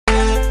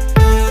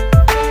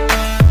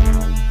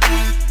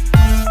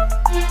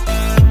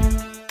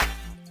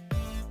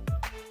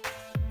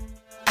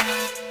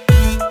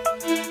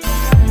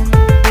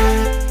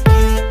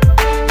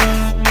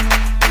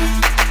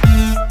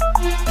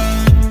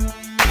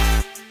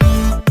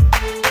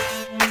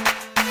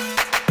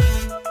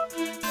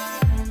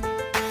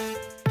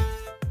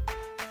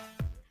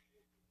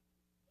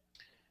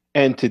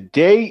And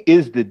today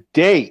is the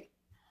day.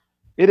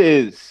 It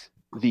is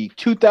the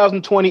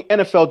 2020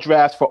 NFL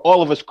Draft for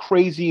all of us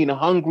crazy and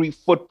hungry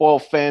football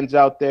fans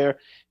out there.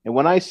 And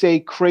when I say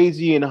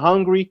crazy and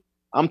hungry,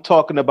 I'm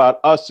talking about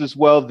us as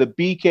well, the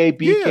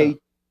BKBK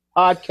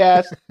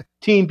podcast,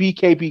 Team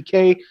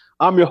BKBK.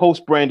 I'm your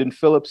host, Brandon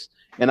Phillips,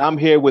 and I'm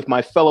here with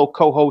my fellow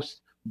co-hosts,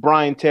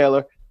 Brian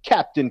Taylor,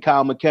 Captain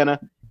Kyle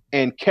McKenna,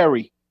 and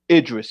Kerry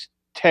Idris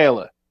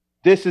Taylor.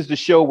 This is the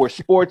show where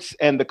sports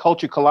and the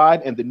culture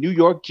collide, and the New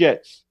York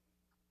Jets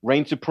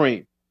reign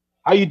supreme.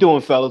 How you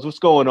doing, fellas? What's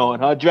going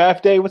on, huh?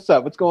 Draft day? What's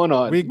up? What's going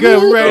on? We good.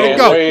 We ready to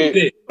go.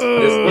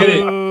 Let's get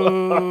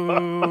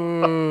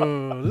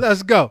it.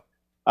 Let's go.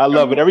 I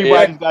love it.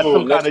 Everybody's got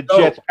some kind of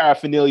Jets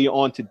paraphernalia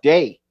on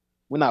today.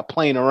 We're not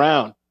playing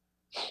around.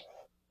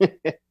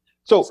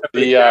 So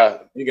the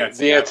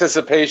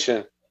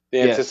anticipation.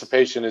 The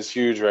anticipation is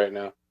huge right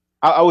now.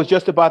 I was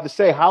just about to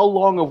say, how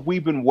long have we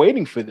been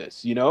waiting for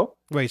this, you know?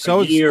 Wait,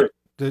 so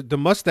the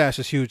mustache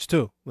is huge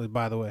too,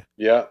 by the way.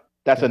 Yeah.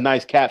 That's a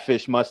nice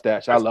catfish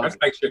mustache. I love it.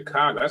 That's like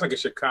Chicago. That's like a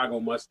Chicago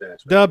mustache.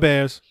 Right? The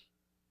Bears.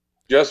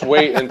 Just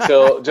wait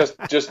until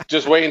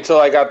just wait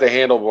until I got the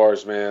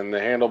handlebars, man. The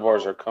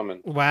handlebars are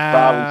coming.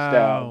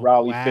 Wow.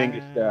 Raleigh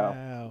finger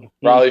style.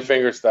 Raleigh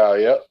finger style,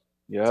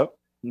 Yep.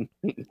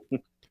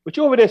 What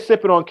you over there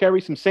sipping on,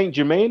 Kerry? Some Saint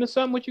Germain or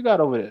something? What you got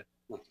over there?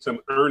 Some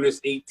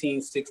Ernest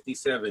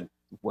 1867.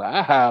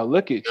 Wow,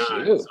 look at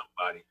you.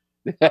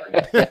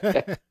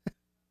 Somebody.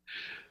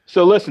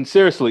 So listen,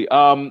 seriously,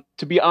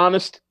 to be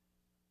honest,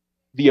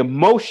 the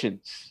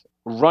emotions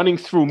running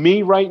through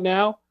me right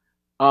now,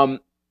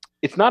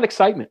 it's not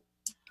excitement.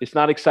 It's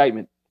not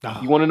excitement.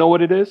 You want to know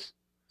what it is?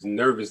 It's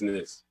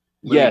nervousness.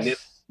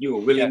 Yes. You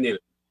were really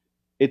nervous.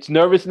 It's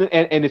nervousness,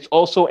 and it's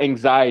also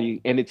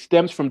anxiety, and it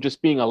stems from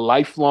just being a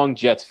lifelong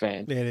Jets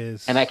fan. It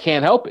is. And I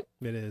can't help it.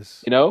 It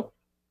is. You know?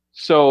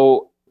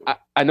 So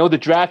I know the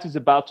draft is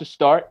about to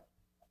start.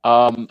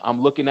 I'm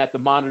looking at the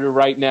monitor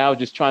right now,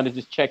 just trying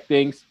to check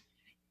things.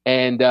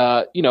 And,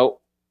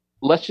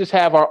 let's just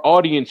have our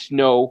audience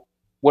know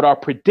what our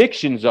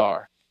predictions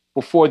are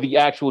before the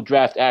actual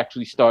draft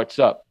actually starts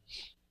up.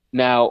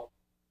 Now,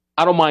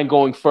 I don't mind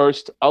going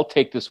first. I'll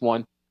take this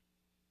one.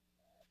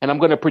 And I'm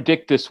going to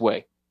predict this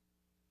way.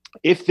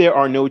 If there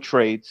are no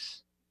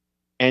trades,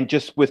 and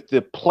just with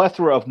the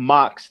plethora of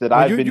mocks that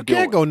I've been doing. You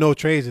can't go no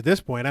trades at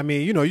this point. I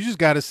mean, you just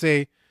got to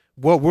say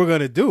what we're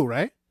going to do,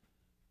 right?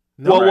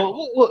 No,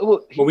 what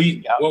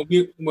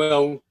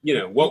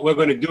we're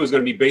going to do is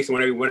going to be based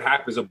on what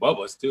happens above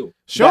us, too.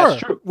 Sure.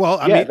 That's true. Well,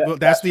 I mean,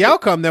 that's the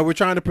outcome that we're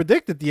trying to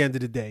predict at the end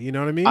of the day. You know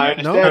what I mean? I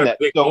understand that.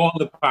 So, all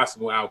the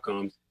possible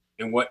outcomes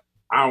and what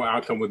our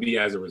outcome would be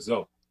as a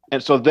result.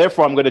 And so,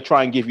 therefore, I'm going to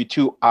try and give you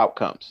two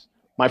outcomes.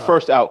 My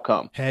first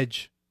outcome.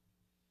 Hedge.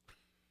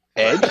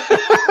 Oh,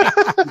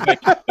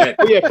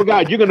 yeah, I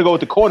forgot. You're going to go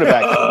with the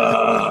cornerback.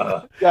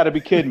 You got to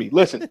be kidding me.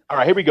 Listen. All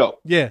right, here we go.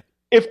 Yeah.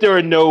 If there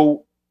are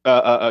no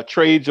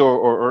trades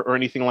or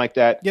anything like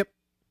that, yep,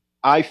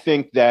 I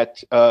think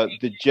that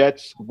the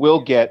Jets will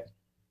get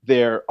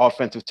their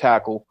offensive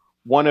tackle,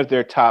 one of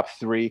their top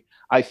three.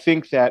 I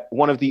think that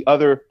one of the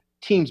other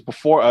teams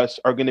before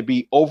us are going to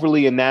be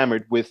overly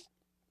enamored with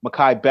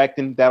Mekhi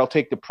Becton. That'll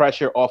take the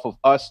pressure off of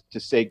us to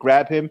say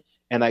grab him.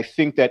 And I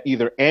think that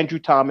either Andrew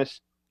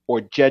Thomas or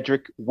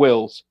Jedrick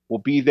Wills will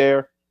be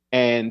there,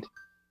 and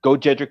go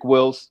Jedrick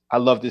Wills. I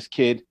love this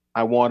kid.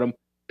 I want him.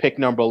 Pick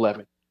number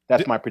 11.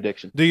 That's my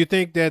prediction. Do you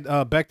think that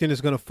Becton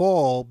is going to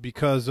fall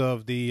because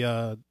of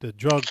the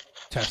drug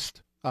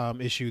test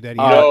issue that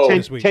he had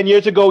this week? 10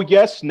 years ago,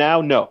 yes. Now,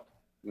 no.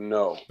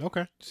 No.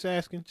 Okay. Just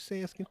asking.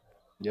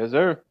 Yes,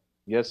 sir.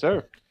 Yes,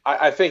 sir.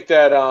 I think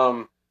that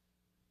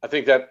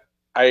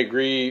I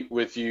agree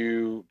with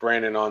you,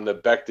 Brandon, on the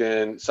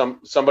Becton.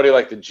 Somebody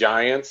like the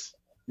Giants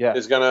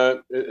is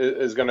gonna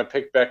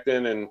pick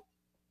Becton,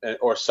 and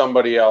or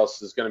somebody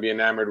else is gonna be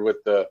enamored with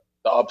the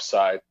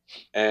upside,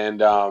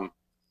 and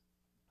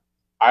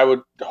I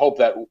would hope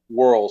that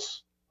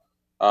Wirfs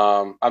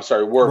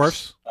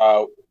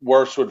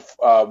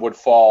would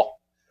fall,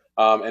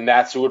 and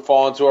that's who would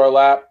fall into our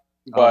lap.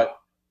 But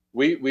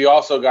we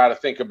also got to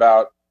think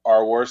about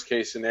our worst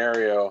case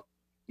scenario,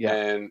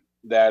 and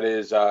that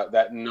is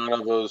that none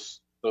of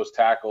those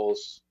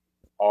tackles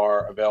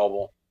are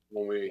available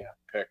when we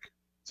pick.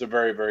 It's a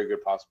very, very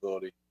good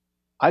possibility.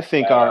 I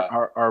think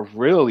our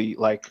really,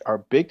 like, our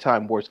big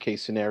time worst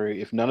case scenario,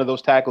 if none of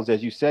those tackles,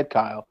 as you said,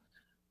 Kyle,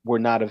 were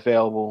not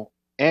available,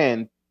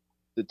 and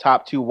the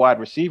top two wide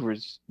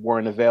receivers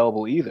weren't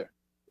available either.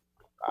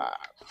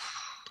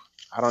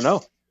 I don't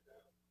know.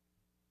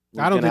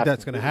 I don't think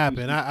that's going to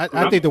happen.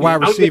 I think the wide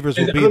receivers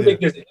will be there. I don't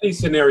think there's any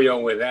scenario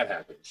where that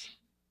happens.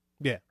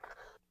 Yeah.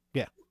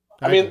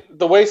 I mean,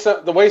 the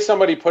way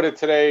somebody put it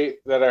today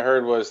that I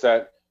heard was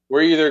that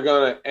we're either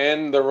going to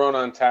end the run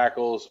on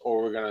tackles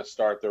or we're going to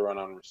start the run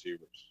on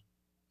receivers.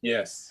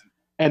 Yes.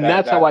 And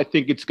that's how I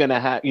think it's going to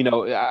happen.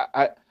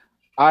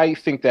 I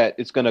think that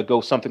it's going to go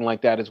something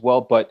like that as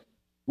well. But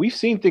we've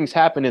seen things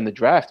happen in the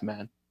draft,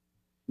 man.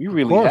 We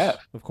really have.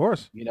 Of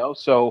course.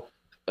 So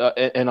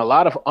and a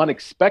lot of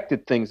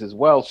unexpected things as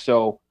well.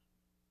 So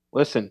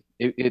Listen,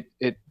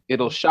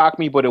 it'll shock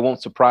me, but it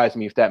won't surprise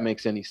me if that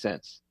makes any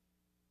sense.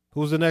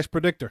 Who's the next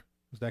predictor?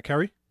 Is that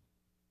Kerry?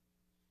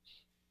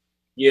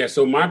 Yeah,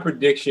 so my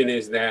prediction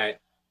is that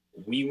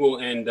we will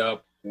end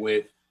up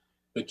with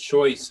the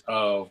choice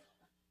of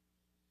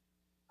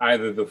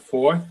either the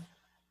fourth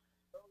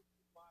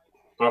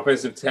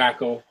offensive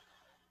tackle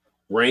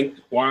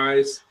ranked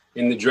wise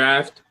in the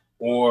draft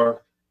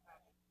or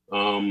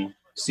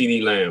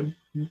CeeDee Lamb.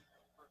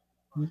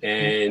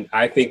 And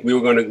I think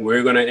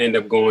we're gonna end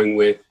up going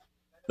with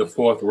the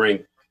fourth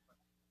ranked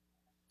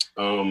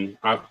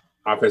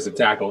offensive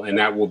tackle, and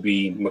that will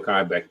be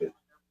Mekhi Becton.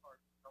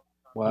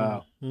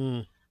 Wow.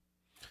 Mm.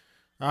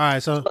 All right,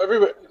 so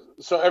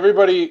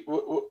everybody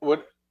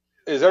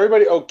is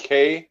everybody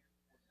okay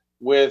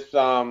with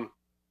third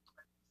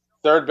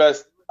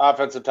best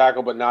offensive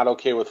tackle, but not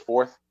okay with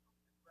fourth?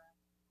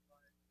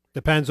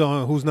 Depends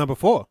on who's number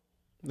 4.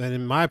 And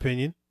in my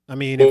opinion, I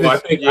mean, I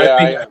think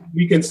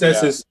we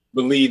consensus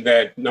believe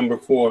that number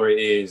 4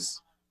 is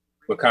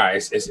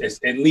Mekhi. It's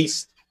at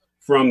least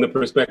from the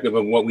perspective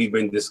of what we've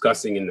been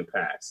discussing in the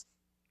past.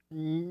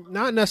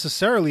 Not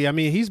necessarily. I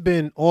mean, he's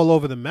been all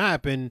over the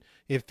map, and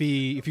if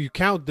you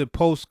count the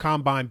post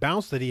combine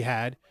bounce that he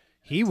had,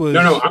 he was.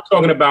 No. I'm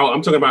talking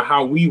about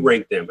how we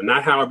rank them, and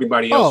not how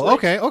everybody else. Oh,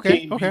 okay.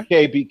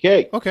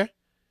 BKBK. Okay.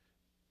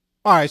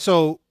 All right.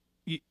 So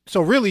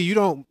really, you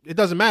don't. It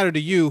doesn't matter to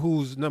you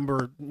who's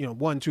number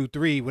 1, 2,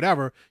 3,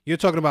 whatever. You're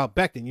talking about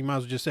Becton. You might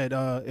as well just said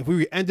if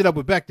we ended up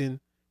with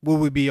Becton, would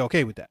we be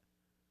okay with that?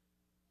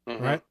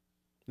 Mm-hmm. Right.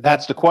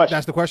 That's the question.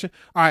 That's the question.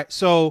 All right.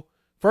 So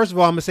first of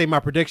all, I'm gonna say my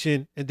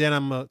prediction, and then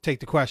I'm gonna take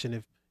the question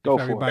if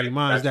everybody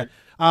minds that.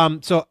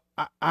 So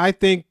I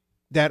think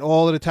that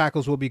all of the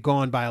tackles will be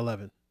gone by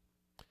 11.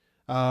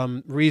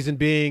 Reason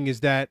being is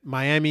that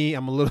Miami,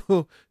 I'm a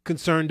little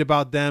concerned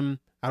about them.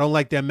 I don't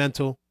like their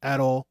mental at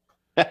all.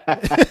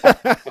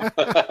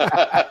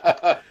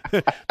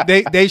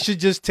 They should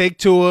just take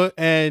Tua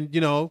and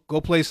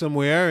go play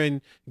somewhere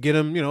and get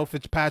him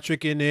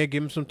Fitzpatrick in there,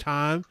 give him some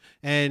time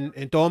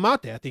and throw him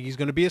out there. I think he's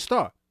going to be a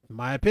star, in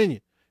my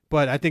opinion.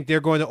 But I think they're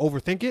going to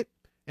overthink it,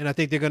 and I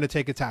think they're going to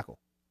take a tackle.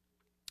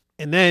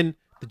 And then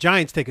the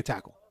Giants take a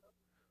tackle.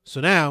 So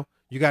now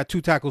you got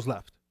 2 tackles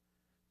left.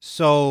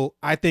 So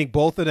I think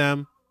both of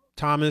them,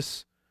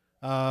 Thomas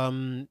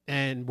and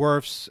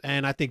Wirfs,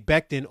 and I think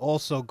Becton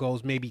also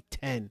goes maybe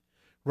 10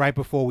 right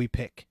before we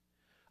pick.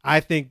 I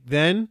think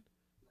then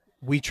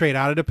we trade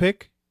out of the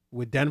pick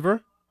with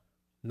Denver.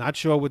 Not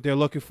sure what they're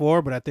looking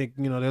for, but I think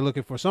they're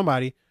looking for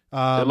somebody.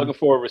 They're looking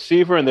for a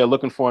receiver, and they're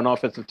looking for an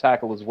offensive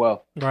tackle as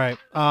well. Right.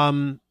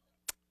 And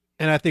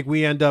I think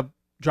we end up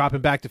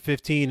dropping back to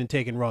 15 and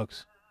taking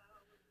Ruggs.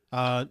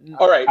 All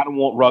right. I don't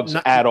want Ruggs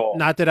at all.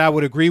 Not that I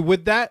would agree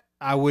with that.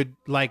 I would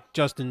like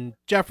Justin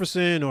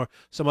Jefferson or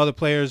some other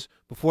players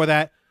before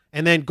that.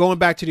 And then going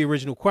back to the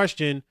original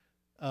question,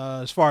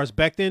 as far as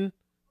Becton,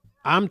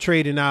 I'm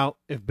trading out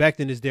if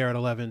Becton is there at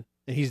 11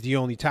 and he's the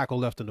only tackle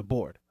left on the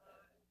board.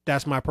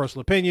 That's my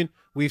personal opinion.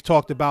 We've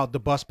talked about the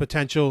bust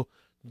potential.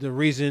 The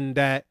reason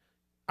that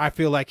I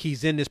feel like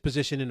he's in this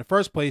position in the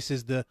first place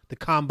is the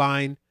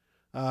combine.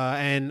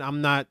 And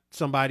I'm not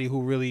somebody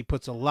who really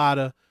puts a lot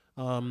of,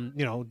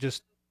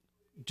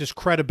 just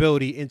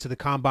credibility into the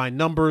combine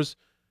numbers.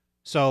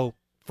 So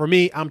for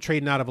me, I'm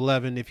trading out of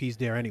 11 if he's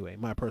there anyway,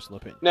 my personal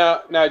opinion.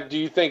 Now, do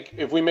you think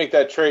if we make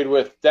that trade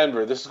with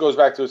Denver, this goes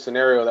back to a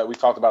scenario that we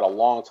talked about a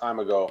long time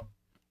ago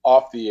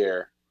off the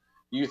air.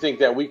 You think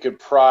that we could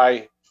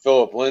pry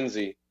Philip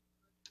Lindsay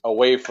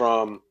away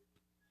from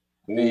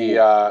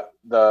the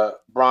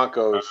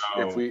Broncos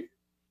if we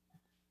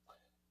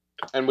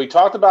 – and we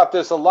talked about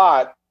this a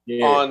lot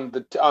on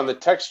the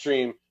text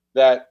stream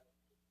that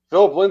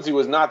Philip Lindsay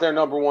was not their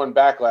number 1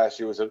 back last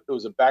year. It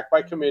was a back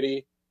by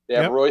committee. They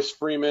have Royce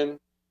Freeman.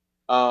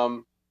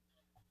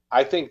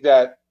 I think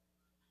that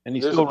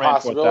there's a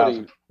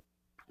possibility.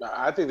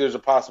 I think there's a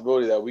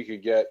possibility that we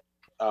could get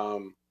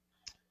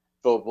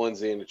Philip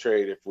Lindsay in the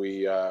trade if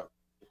we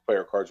play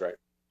our cards right.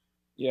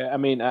 Yeah, I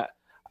mean,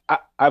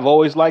 I've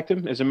always liked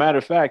him. As a matter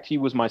of fact, he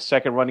was my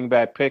second running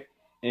back pick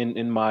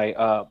in my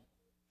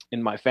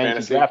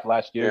fantasy draft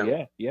last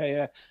year.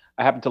 Yeah.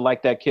 I happen to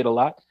like that kid a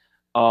lot.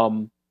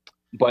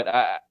 But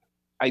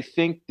I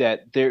think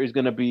that there is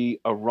going to be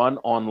a run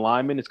on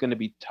linemen. It's going to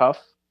be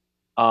tough.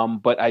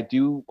 But I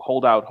do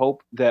hold out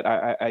hope that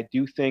I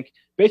do think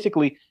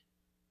basically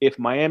if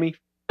Miami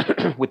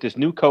with this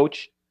new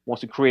coach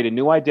wants to create a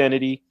new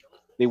identity,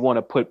 they want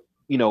to put,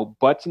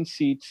 butts in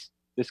seats.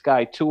 This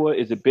guy Tua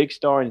is a big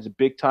star and is a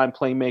big time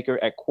playmaker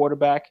at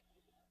quarterback.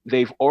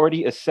 They've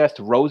already assessed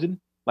Rosen.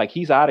 Like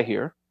he's out of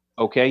here.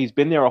 Okay. He's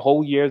been there a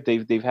whole year.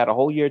 They've had a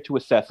whole year to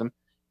assess him.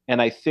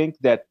 And I think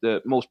that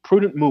the most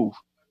prudent move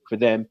for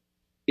them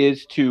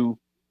is to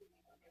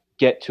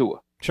get Tua.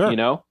 Sure.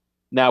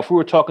 Now, if we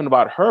were talking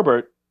about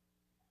Herbert,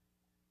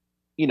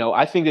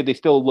 I think that they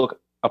still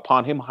look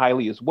upon him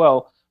highly as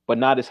well, but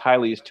not as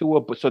highly as Tua.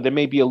 But so there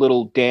may be a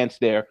little dance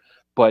there.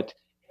 But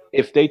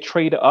if they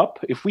trade up,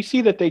 if we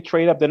see that they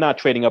trade up, they're not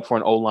trading up for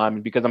an O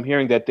lineman because I'm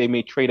hearing that they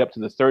may trade up to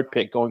the 3rd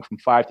pick, going from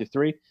 5 to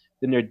 3.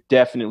 then they're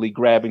definitely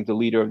grabbing the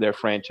leader of their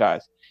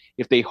franchise.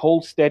 If they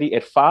hold steady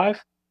at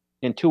 5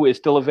 and Tua is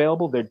still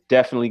available, they're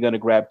definitely going to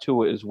grab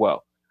Tua as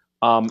well.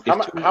 How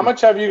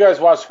much have you guys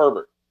watched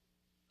Herbert?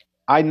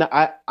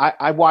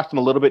 I watched him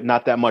a little bit,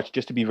 not that much,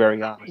 just to be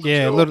very honest.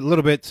 Yeah, a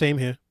little bit. Same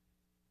here.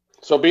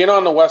 So being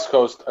on the West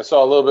Coast, I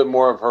saw a little bit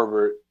more of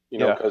Herbert,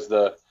 because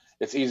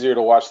it's easier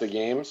to watch the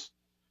games.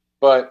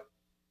 But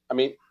I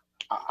mean,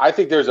 I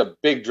think there's a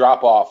big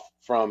drop off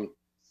from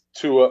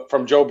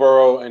Joe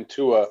Burrow and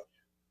Tua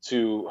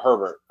to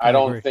Herbert. I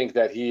don't think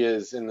that he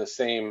is in the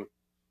same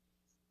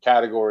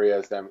category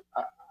as them.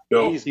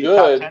 He's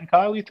good. Top 10,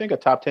 Kyle, you think a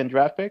top 10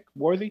 draft pick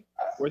worthy?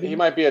 He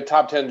might be a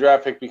top 10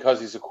 draft pick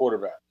because he's a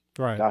quarterback.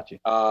 Right. Gotcha.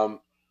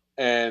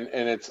 And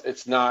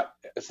it's not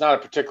a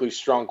particularly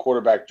strong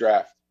quarterback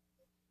draft.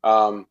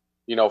 For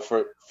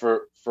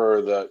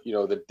the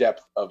the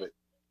depth of it.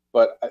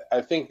 But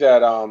I think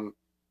that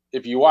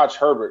if you watch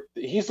Herbert,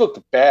 he's looked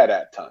bad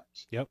at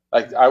times. Yep.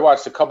 Like I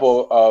watched a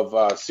couple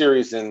of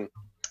series in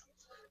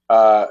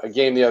a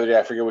game the other day.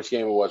 I forget which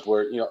game it was,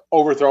 where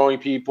overthrowing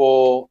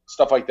people,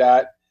 stuff like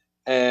that,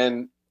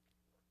 and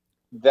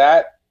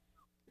that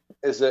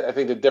is I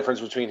think the difference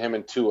between him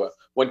and Tua.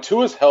 When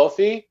Tua's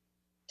healthy,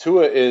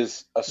 Tua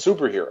is a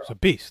superhero. It's a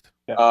beast.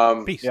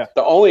 Beast. Yeah.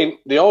 The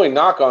only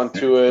knock on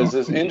Tua is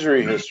his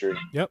injury history.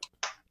 Yep.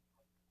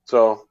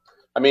 So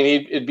I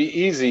mean, it'd be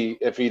easy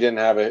if he didn't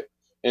have an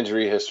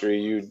injury history.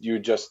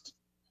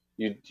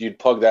 You'd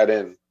plug that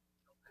in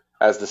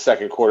as the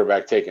second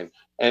quarterback taken.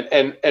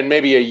 And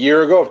maybe a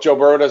year ago, if Joe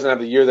Burrow doesn't have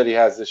the year that he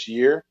has this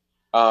year,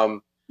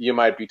 you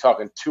might be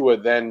talking Tua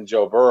then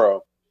Joe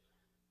Burrow,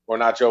 or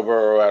not Joe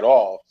Burrow at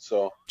all.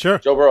 So sure,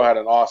 Joe Burrow had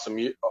an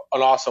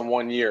awesome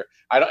 1 year.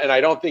 I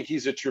don't think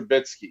he's a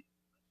Trubisky.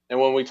 And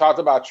when we talked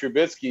about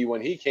Trubisky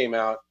when he came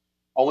out,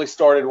 only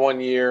started 1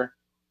 year.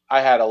 I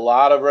had a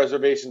lot of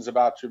reservations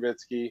about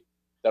Trubisky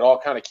that all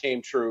kind of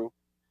came true.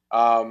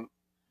 But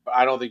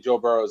I don't think Joe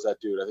Burrow is that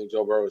dude. I think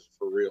Joe Burrow is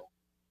for real.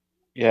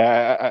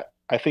 Yeah,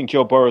 I think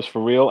Joe Burrow is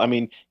for real. I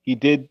mean, he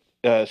did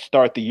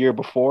start the year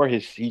before.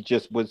 He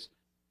just was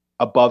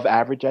above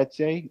average, I'd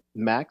say,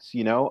 max,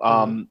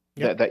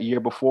 that year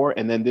before.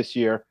 And then this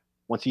year,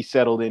 once he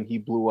settled in, he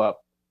blew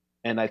up.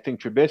 And I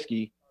think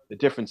Trubisky, the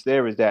difference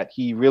there is that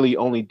he really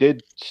only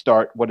did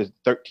start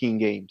 13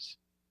 games,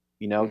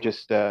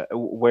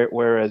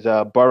 whereas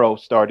Burrow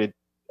started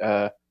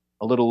a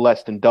little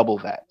less than double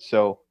that.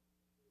 So,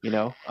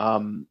 I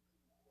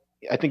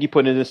think he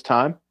put in his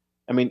time.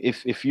 I mean,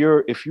 if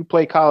you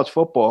play college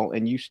football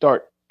and you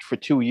start for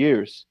 2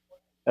 years,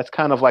 that's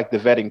kind of like the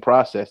vetting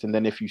process. And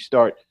then if you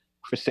start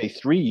for say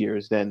 3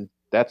 years, then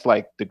that's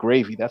like the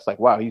gravy. That's like,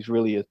 wow, he's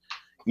really a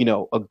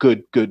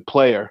good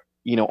player,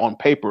 on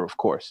paper, of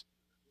course.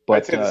 But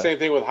I'd say the same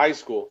thing with high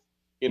school.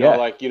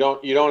 Like you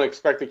don't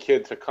expect a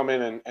kid to come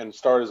in and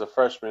start as a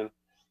freshman.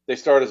 They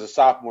start as a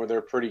sophomore.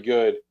 They're pretty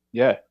good.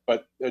 Yeah.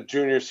 But a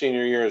junior,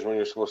 senior year is when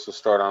you're supposed to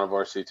start on a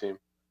varsity team.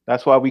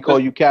 That's why we call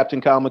you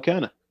Captain Kyle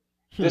McKenna.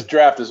 This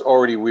draft is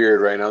already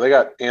weird right now. They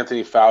got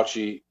Anthony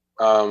Fauci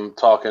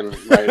talking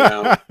right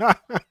now.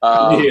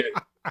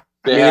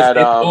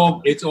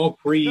 It's all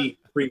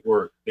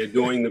pre-work. They're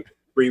doing the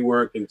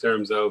pre-work in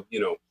terms of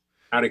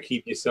how to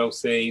keep yourself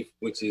safe,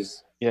 which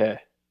is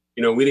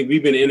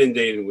we've been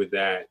inundated with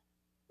that.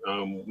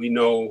 We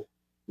know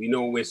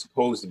what we're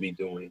supposed to be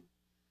doing.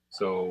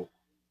 So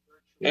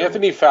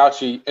Anthony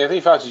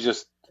Fauci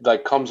just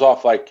like comes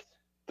off like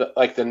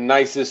the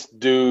nicest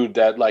dude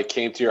that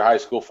came to your high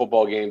school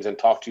football games and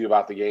talked to you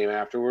about the game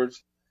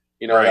afterwards.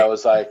 Right.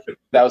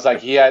 that was like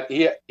he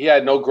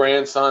had no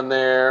grandson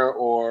there,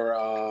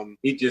 or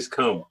he just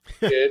come.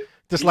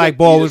 Just like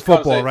ball with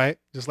football, right?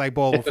 Just like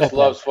ball with football. Just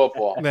loves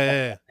football.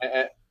 Yeah.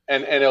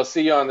 And he'll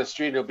see you on the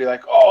street and he'll be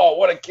like, "Oh,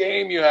 what a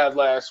game you had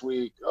last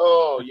week!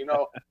 Oh,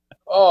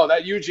 oh,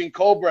 that Eugene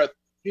Colbreth,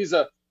 he's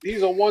a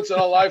once in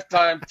a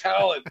lifetime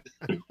talent."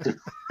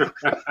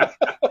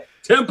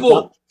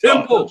 Temple.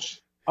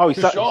 Oh, he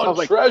sounds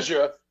like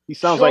Treasure. He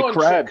sounds like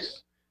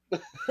Krabs.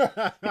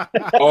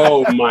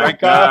 Oh my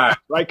God!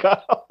 Right,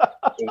 Kyle?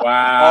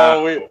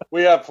 Wow. Oh,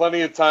 we have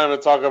plenty of time to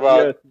talk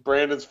about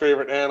Brandon's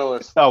favorite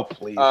analyst. Oh,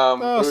 please.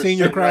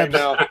 Senior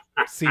Krabs.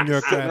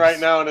 Senior Krabs. Krabs. Right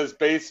now in his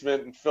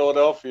basement in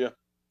Philadelphia.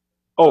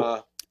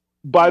 Oh,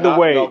 by the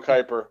way, Mel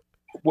Kiper.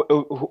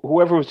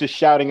 Whoever was just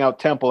shouting out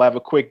Temple, I have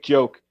a quick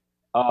joke.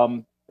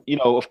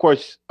 Of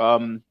course,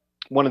 one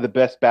of the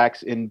best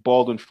backs in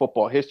Baldwin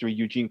football history,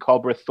 Eugene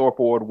Colbreth, Thorpe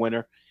Award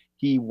winner,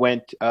 he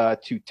went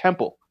to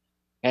Temple.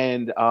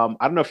 And I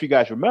don't know if you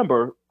guys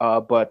remember,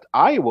 but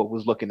Iowa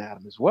was looking at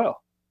him as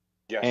well.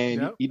 Yes.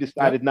 And he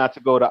decided not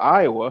to go to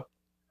Iowa.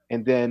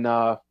 And then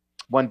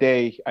one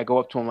day I go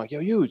up to him like, "Yo,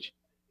 Huge,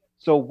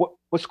 so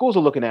what schools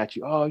are looking at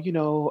you?"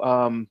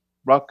 "Oh,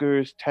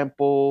 Rutgers,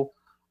 Temple,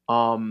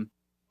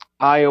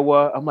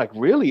 Iowa." I'm like,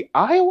 "Really?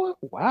 Iowa?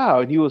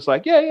 Wow." And he was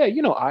like, yeah,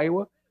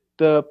 Iowa.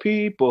 The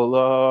people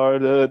are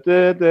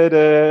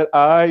the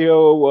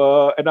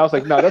Iowa. And I was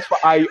like, no, that's for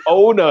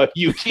Iona,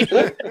 Eugene.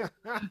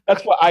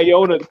 That's for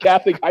Iona, the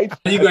Catholic high school.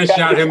 You're going to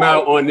shout him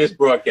out on this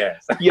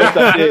broadcast. Yes,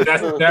 I did.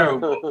 That's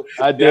terrible.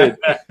 I did.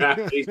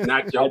 He's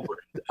not your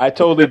friend. I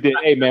totally did.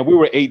 Hey, man, we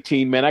were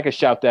 18, man. I could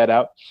shout that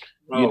out.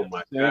 Oh,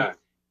 my God.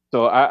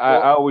 So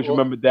I always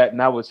remembered that, and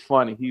that was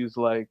funny. He was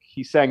like,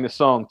 he sang the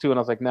song, too, and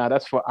I was like, nah,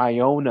 that's for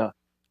Iona.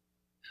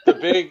 The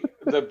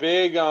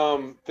big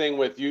thing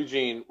with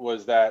Eugene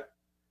was that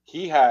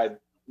he had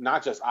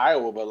not just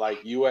Iowa, but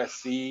like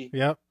USC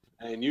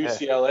and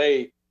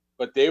UCLA,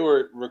 but they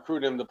were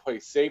recruiting him to play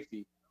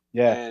safety.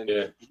 Yeah. And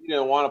he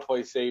didn't want to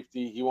play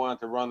safety. He wanted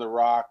to run the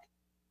rock.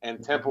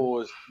 And Temple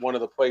was one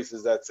of the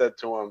places that said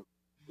to him,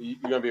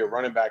 you're going to be a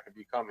running back if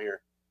you come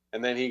here.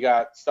 And then he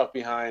got stuck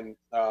behind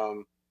a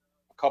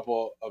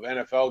couple of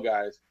NFL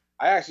guys.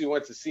 I actually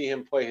went to see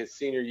him play his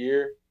senior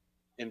year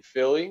in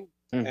Philly.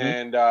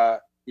 And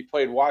he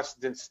played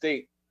Washington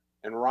State,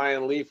 and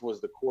Ryan Leaf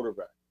was the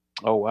quarterback.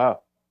 Oh,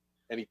 wow.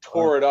 And he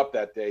tore it up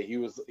that day.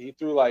 He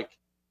threw like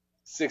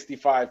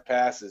 65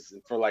 passes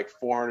for like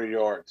 400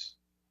 yards.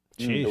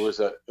 Jeez.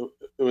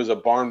 It was a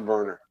barn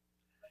burner.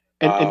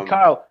 And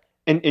Kyle,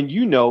 and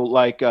you know,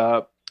 like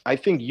I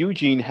think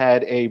Eugene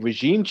had a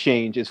regime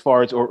change as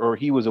far as, or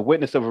he was a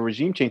witness of a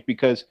regime change,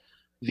 because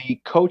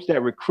the coach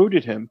that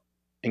recruited him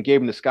and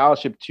gave him the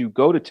scholarship to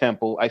go to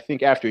Temple, I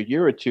think after a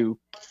year or two,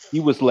 he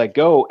was let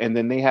go, and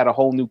then they had a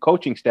whole new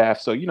coaching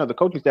staff. So, you know, the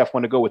coaching staff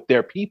want to go with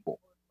their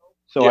people.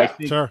 So I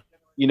think,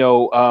 you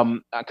know,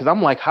 because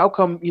I'm like, how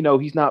come, you know,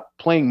 he's not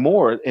playing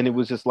more? And it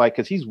was just like,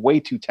 because he's way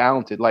too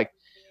talented. Like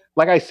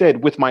I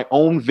said, with my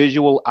own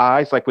visual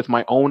eyes, like with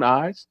my own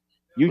eyes,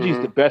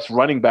 Eugene's the best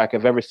running back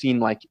I've ever seen,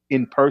 like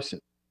in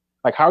person.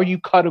 Like, how are you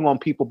cutting on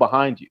people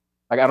behind you?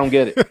 Like, I don't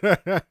get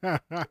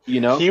it. You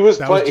know, he was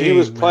our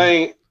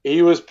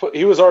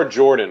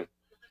Jordan.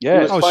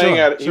 Yeah,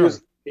 he was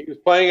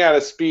playing at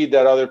a speed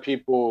that other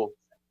people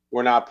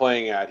were not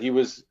playing at. He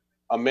was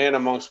a man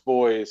amongst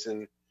boys,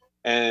 and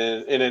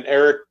in an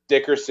Eric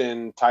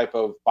Dickerson type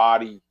of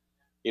body,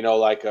 you know,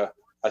 like a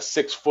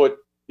 6 foot,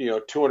 you know,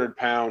 200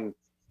 pound.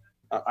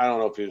 I don't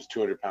know if he was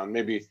 200 pound,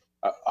 maybe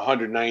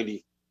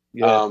 190.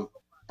 Yeah.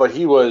 But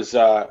he was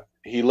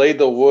he laid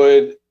the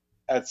wood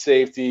at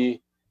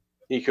safety.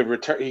 He could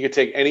return. He could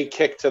take any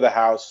kick to the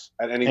house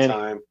at any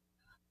time.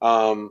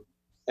 And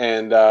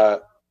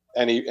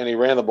he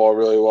ran the ball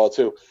really well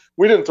too.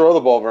 We didn't throw the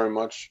ball very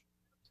much,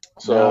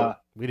 so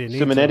we didn't.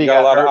 Simonetti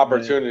got a lot hurt, of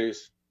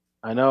opportunities.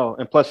 Man. I know,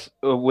 and plus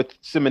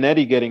with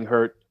Simonetti getting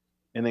hurt,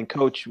 and then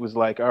coach was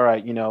like, "All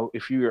right, you know,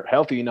 if you're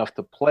healthy enough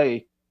to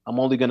play, I'm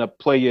only going to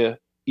play you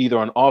either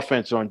on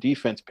offense or on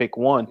defense. Pick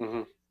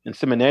one." And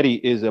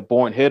Simonetti is a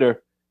born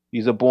hitter.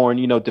 He's a born,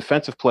 you know,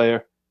 defensive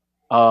player.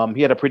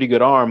 He had a pretty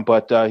good arm,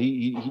 but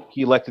he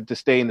elected to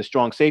stay in the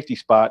strong safety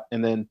spot.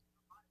 And then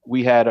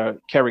we had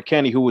Kerry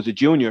Kenny, who was a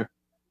junior,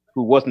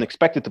 who wasn't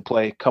expected to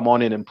play, come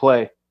on in and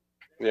play.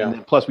 Yeah. And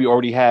then plus we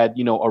already had,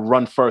 you know, a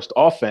run-first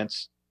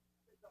offense,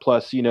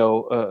 plus, you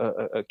know,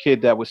 a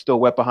kid that was still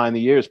wet behind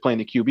the ears playing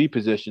the QB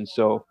position.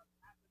 So,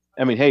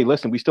 I mean, hey,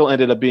 listen, we still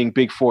ended up being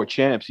Big Four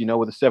champs, you know,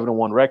 with a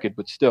 7-1 record,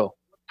 but still.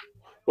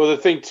 Well, the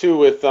thing, too,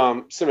 with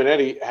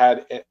Simonetti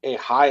had a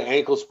high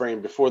ankle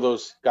sprain before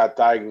those got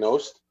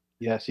diagnosed.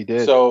 Yes, he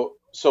did. So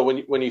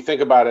when you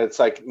think about it, it's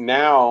like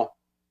now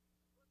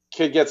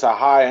kid gets a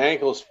high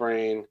ankle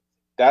sprain,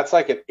 that's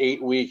like an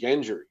 8-week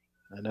injury.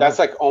 That's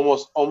like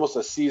almost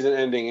a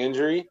season-ending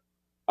injury,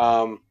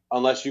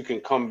 unless you can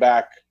come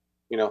back,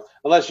 you know,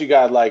 unless you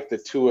got like the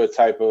Tua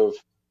type of,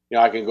 you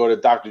know, I can go to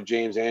Dr.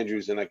 James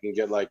Andrews and I can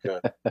get like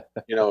a,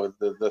 you know,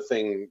 the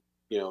thing,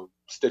 you know,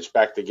 stitched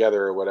back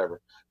together or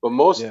whatever. But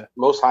most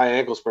high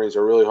ankle sprains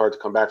are really hard to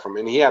come back from,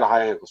 and he had a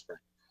high ankle sprain.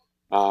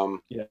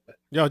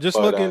 Yo, just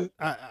looking,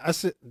 I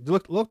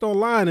looked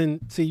online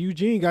and see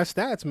Eugene got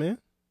stats, man.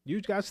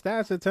 You got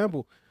stats at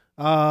Temple.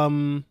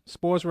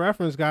 Sports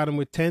Reference got him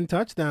with 10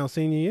 touchdowns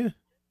senior year.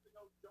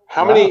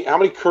 How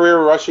many career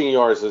rushing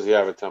yards does he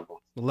have at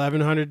Temple?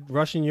 1,100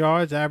 rushing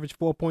yards, average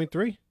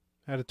 4.3.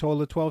 Had a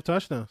total of 12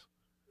 touchdowns.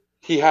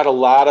 He had a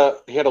lot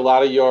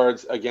of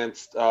yards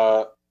against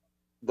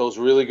those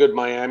really good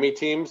Miami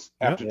teams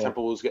after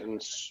Temple was getting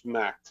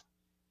smacked.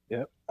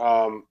 Yep.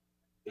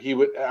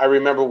 I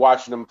remember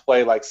watching him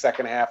play like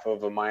second half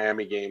of a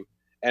Miami game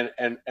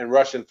and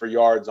rushing for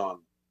yards on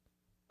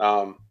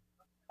him.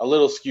 A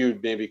little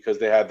skewed maybe because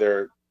they had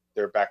their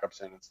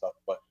backups in and stuff,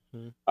 but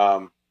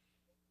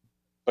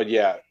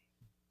yeah,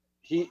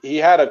 he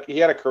had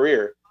a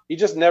career. He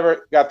just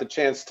never got the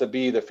chance to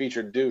be the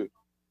featured dude.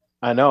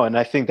 I know, and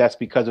I think that's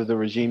because of the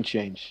regime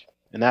change,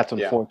 and that's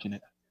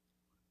unfortunate.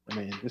 I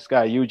mean, this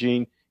guy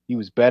Eugene, he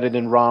was better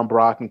than Ron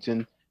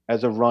Brockington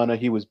as a runner.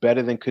 He was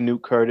better than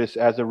Canute Curtis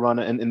as a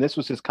runner, and this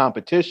was his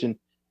competition.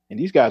 And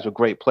these guys were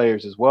great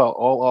players as well,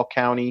 all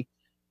county,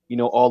 you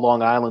know, all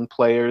Long Island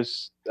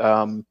players.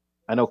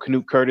 I know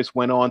Canute Curtis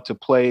went on to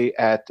play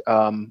at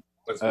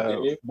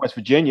West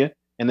Virginia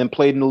and then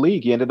played in the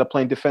league. He ended up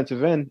playing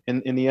defensive end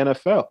in the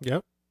NFL.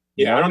 Yep.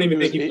 Yeah, I don't even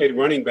think he played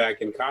running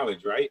back in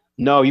college, right?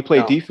 No, he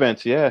played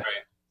defense. Yeah,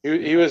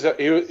 he was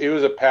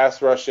a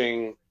pass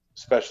rushing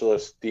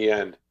specialist, the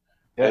end,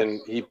 and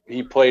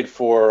he played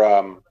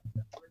for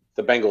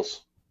the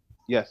Bengals.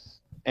 Yes,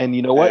 and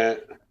you know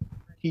what?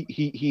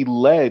 He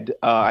led.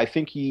 I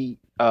think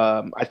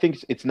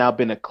it's now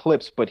been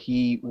eclipsed, but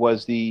he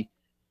was the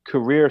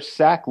career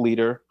sack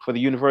leader for the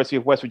University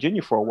of West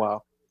Virginia for a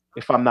while,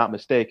 if I'm not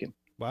mistaken.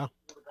 Wow.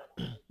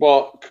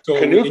 Well, so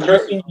in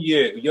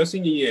your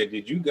senior year,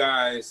 did you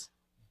guys?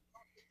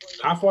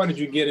 How far did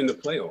you get in the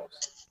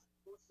playoffs?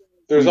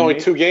 There's only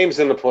 2 games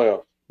in the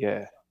playoffs.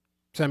 Yeah,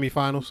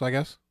 semifinals, I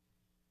guess.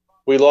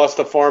 We lost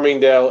to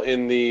Farmingdale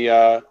in the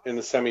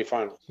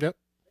semifinals. Yep.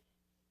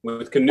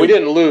 With Canoe. We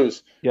didn't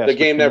lose. Yes, the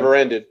game never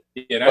ended.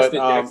 Yeah, that's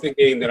the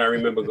game that I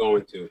remember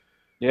going to.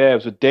 Yeah, it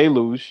was a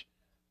deluge,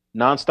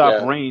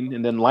 nonstop rain,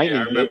 and then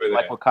lightning.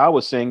 Like what Kyle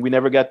was saying, we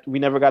never got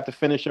to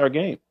finish our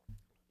game.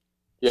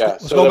 Yeah,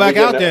 let's go back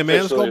out there,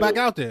 man. Let's go back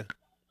out there.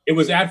 It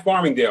was at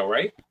Farmingdale,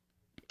 right?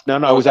 No,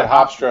 it was at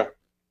Hofstra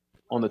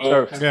on the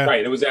turf. Yeah.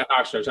 Right, it was at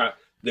Hofstra.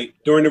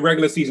 During the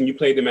regular season, you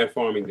played them at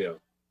Farmingdale.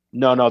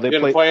 No, they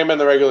didn't play them in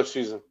the regular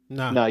season.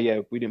 No,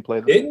 yeah, we didn't play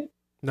them. Didn't?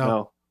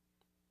 No.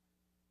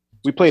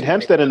 We played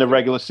Hempstead in the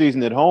regular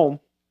season at home.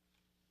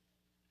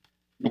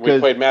 We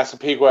played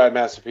Massapequa at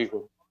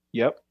Massapequa.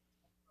 Yep.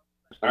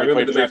 I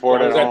remember I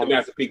was at the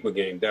Massapequa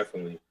game,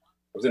 definitely.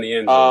 I was in the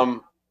end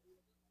zone.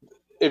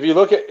 If you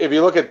look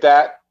at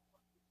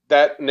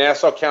that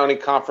Nassau County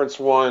Conference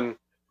 1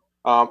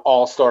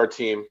 All-Star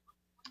team,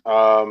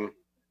 Canoe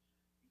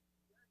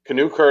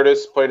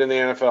Curtis played in the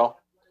NFL.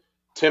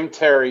 Tim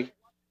Terry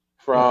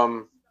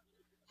from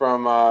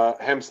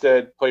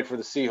Hempstead played for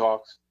the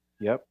Seahawks.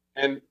 Yep.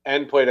 And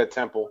played at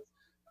Temple,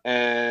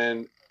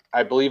 and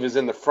I believe is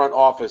in the front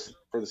office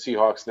for the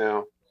Seahawks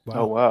now. Wow.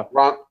 Oh wow!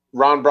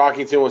 Ron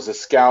Brockington was a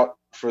scout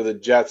for the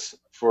Jets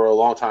for a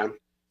long time.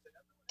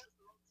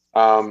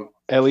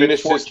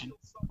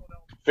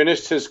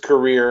 Finished his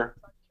career,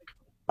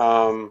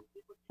 Ron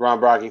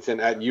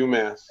Brockington at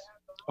UMass.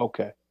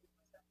 Okay.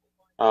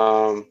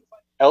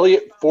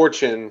 Elliot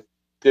Fortune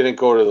didn't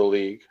go to the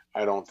league,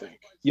 I don't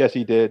think. Yes,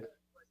 he did.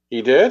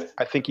 He did?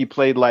 I think he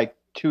played like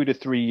 2 to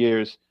 3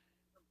 years.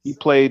 He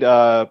played.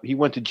 He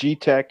went to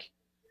G-Tech,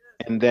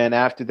 and then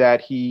after that,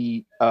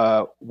 he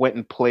went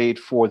and played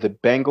for the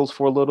Bengals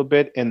for a little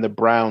bit and the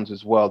Browns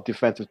as well,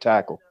 defensive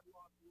tackle.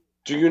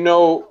 Do you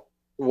know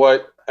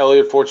what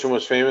Elliot Fortune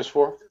was famous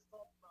for?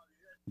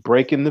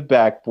 Breaking the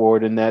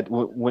backboard, and that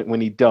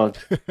when he dunked.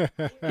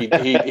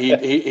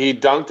 he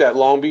dunked at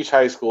Long Beach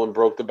High School and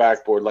broke the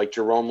backboard like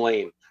Jerome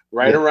Lane,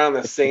 right around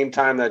the same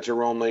time that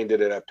Jerome Lane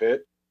did it at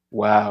Pitt.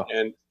 Wow.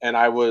 And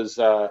I was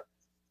I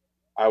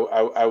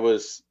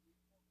was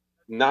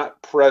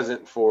not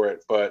present for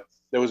it, but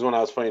it was when I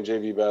was playing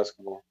JV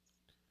basketball.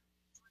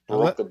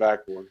 Broke the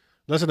backboard.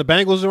 Listen, the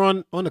Bengals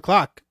are on the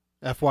clock.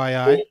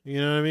 FYI, you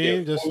know what I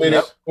mean?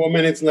 Yeah, 4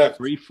 minutes left.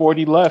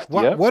 3:40 left.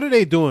 What are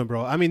they doing,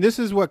 bro? I mean, this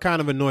is what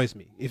kind of annoys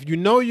me. If you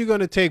know you're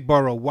gonna take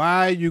Burrow,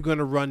 why are you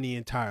gonna run the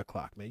entire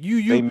clock, man?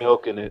 They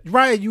milking it,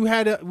 right? You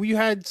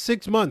had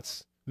 6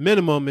 months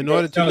minimum in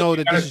order to know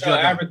that this is your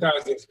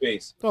advertising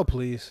space. Oh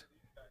please!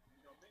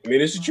 I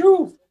mean, it's the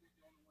truth.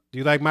 Do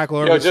you like Michael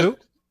Irvin's suit?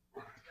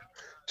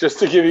 Just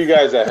to give you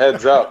guys a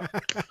heads up,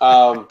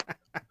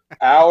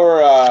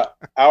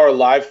 our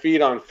live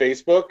feed on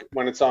Facebook,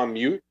 when it's on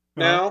mute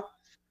now,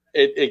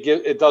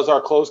 it does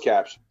our closed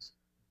captions.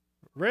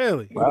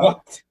 Really? Wow.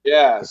 What?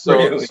 Yeah.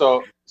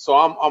 So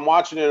I'm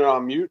watching it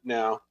on mute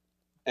now,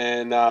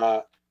 and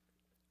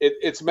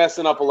it's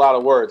messing up a lot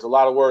of words. A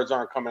lot of words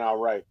aren't coming out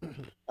right.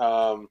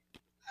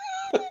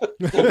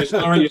 You're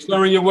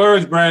slurring your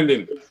words,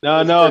 Brandon.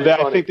 No,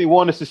 I think they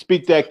want us to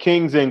speak that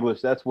King's English.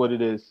 That's what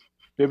it is.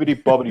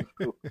 Bibbidi bobbidi.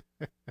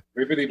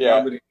 Bibbidi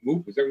bobbidi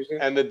boop. Is that what you're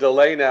saying? And the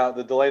delay now.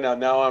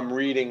 Now I'm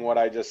reading what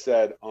I just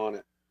said on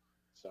it.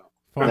 So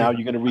now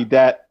you're gonna read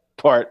that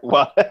part.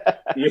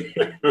 Yeah.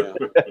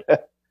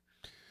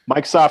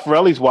 Mike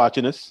Saffarelli's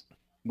watching us.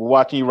 We're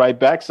watching you right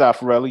back,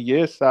 Saffarelli.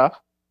 Yes, Saf.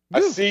 I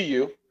see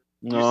you.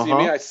 You see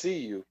me? I see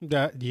you.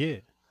 Yeah.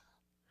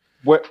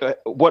 What?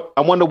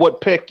 I wonder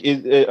what pick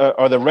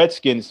are the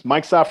Redskins.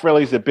 Mike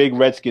Saffarelli's a big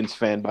Redskins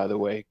fan, by the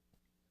way.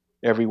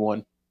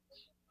 Everyone.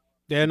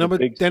 They're number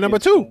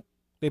 2.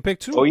 They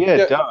picked 2. Oh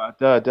yeah,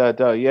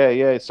 duh.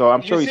 Yeah. So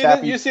I'm sure he's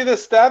happy. You see the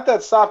stat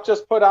that Saf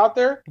just put out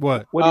there?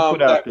 What? What did he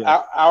put out there?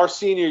 Our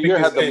senior year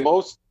had the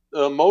most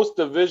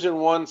Division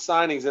I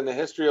signings in the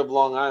history of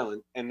Long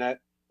Island, and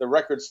that the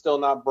record's still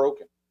not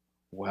broken.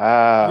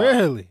 Wow.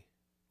 Really?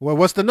 Well,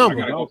 what's the number?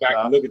 I gotta go back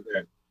and look at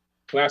that.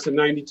 Class of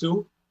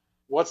 '92.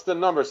 What's the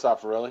number,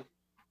 Saffarelli?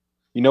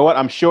 You know what?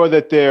 I'm sure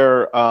that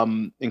they're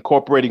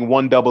incorporating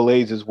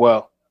 1AAs as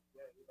well.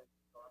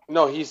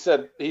 No, he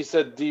said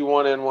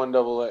D1 and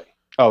 1AA.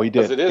 Oh, he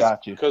did.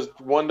 Got you. Because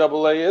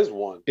 1AA is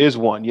 1. Is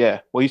 1, yeah.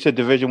 Well, you said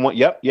Division 1.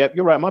 Yep.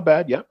 You're right. My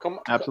bad. Yep.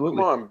 Absolutely.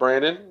 Come on,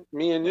 Brandon.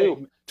 Me and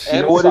you.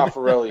 And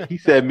Saffarelli. He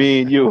said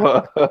me and you.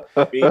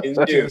 Me and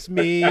you. Just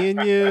me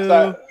and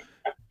you.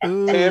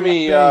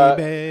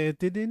 Tammy,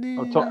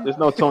 There's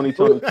no Tony.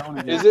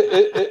 Is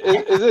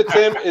it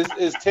Tim?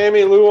 Is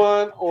Tammy Lou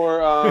on,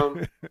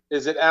 or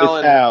is it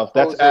Alan? It's Al.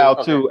 That's Jose? Al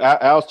Okay. too.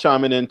 Al's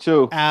chiming in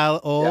too. Al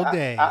all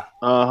day.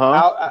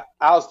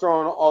 Al's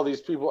throwing all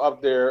these people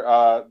up there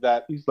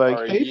that He's like,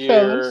 are hey,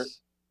 fellas.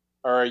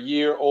 a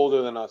year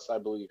older than us, I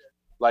believe.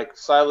 Like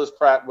Silas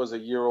Pratt was a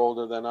year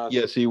older than us.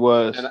 Yes, he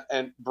was.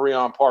 And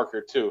Breon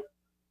Parker too.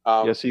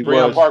 Yes, he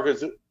Breon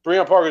was.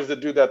 Breon Parker's the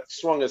dude that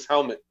swung his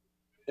helmet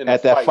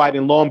at that fight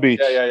in Long Beach.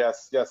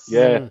 Yes.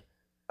 Yeah.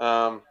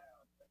 That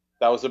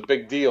was a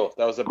big deal.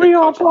 That was a big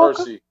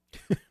controversy.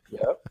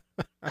 Yep.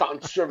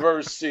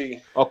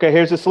 Controversy. Okay,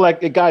 here's the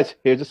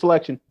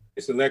selection.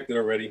 It's selected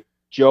already.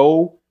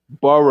 Joe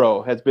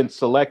Burrow has been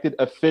selected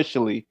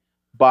officially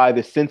by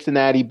the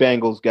Cincinnati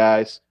Bengals,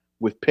 guys,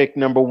 with pick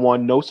number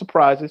 1. No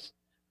surprises.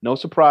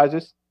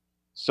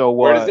 So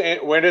where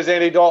does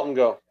Andy Dalton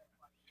go?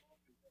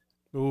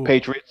 Ooh.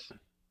 Patriots.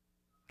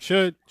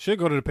 Should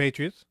go to the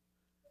Patriots.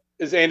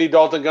 Is Andy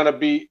Dalton going to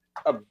be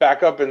a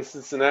backup in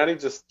Cincinnati?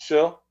 Just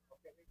chill?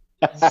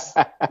 Just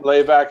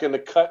lay back in the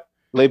cut?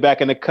 Lay back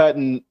in the cut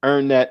and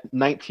earn that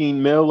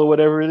 19 mil or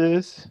whatever it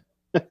is.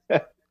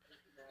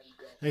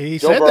 He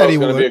Joe said Burrow's that he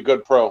going would to be a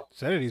good pro.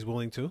 Said that he's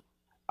willing to.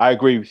 I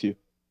agree with you.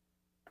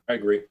 I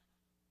agree.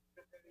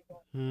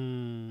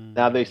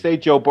 Now, they say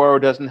Joe Burrow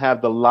doesn't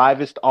have the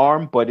livest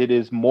arm, but it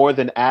is more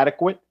than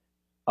adequate.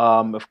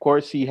 Of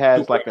course, he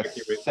has like a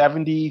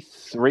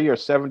 73 or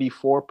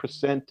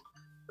 74%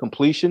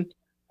 completion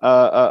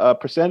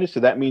percentage. So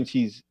that means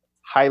he's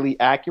highly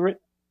accurate,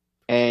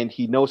 and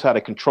he knows how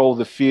to control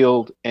the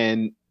field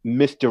and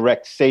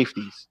misdirect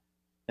safeties.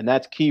 And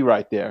that's key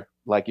right there.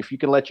 Like, if you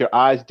can let your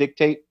eyes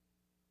dictate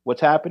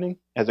what's happening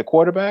as a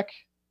quarterback.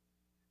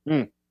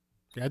 That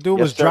dude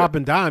was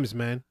dropping dimes,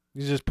 man.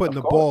 He's just putting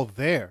the ball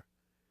there.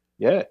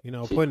 Yeah. You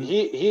know, putting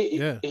he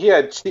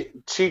had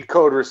cheat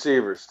code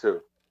receivers too.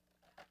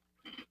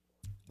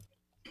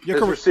 His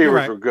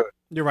receivers were good.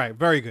 You're right.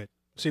 Very good.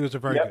 Receivers are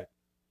very good.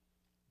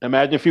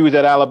 Imagine if he was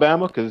at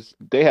Alabama, because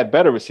they had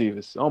better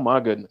receivers. Oh, my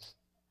goodness.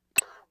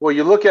 Well,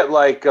 you look at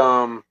like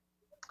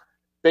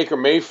Baker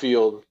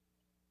Mayfield.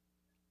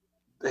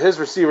 His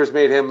receivers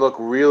made him look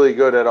really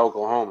good at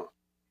Oklahoma.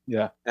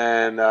 Yeah.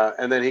 And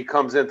then he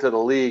comes into the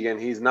league,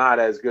 and he's not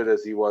as good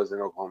as he was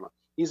in Oklahoma.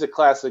 He's a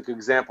classic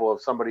example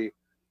of somebody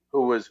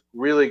who was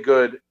really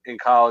good in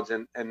college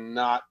and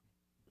not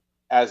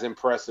as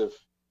impressive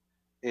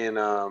in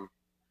the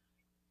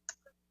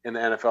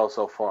NFL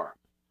so far.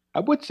 I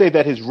would say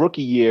that his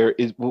rookie year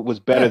was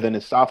better than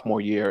his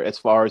sophomore year as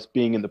far as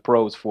being in the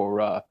pros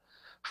for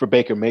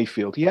Baker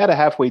Mayfield. He had a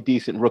halfway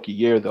decent rookie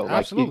year, though.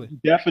 Absolutely. Like,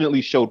 he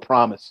definitely showed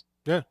promise.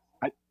 Yeah.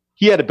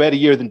 He had a better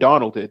year than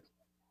Darnold did.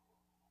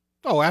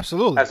 Oh,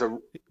 absolutely. As a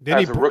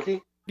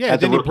rookie? Yeah,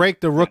 did he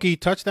break the rookie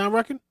touchdown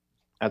record?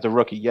 As a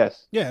rookie,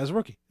 yes. Yeah, as a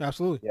rookie.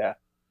 Absolutely. Yeah.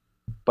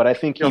 But I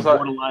think he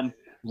borderline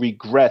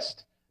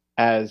regressed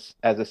as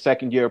a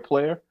second-year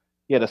player.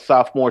 He had a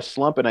sophomore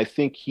slump, and I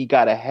think he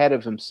got ahead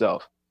of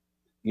himself.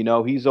 You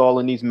know, he's all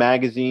in these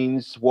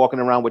magazines, walking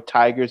around with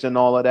tigers and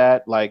all of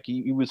that. Like,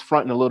 he was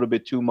fronting a little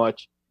bit too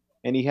much,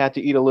 and he had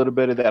to eat a little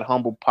bit of that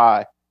humble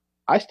pie.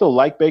 I still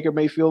like Baker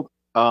Mayfield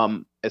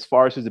as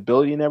far as his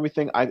ability and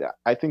everything.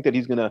 I think that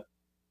he's going to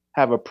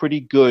have a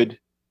pretty good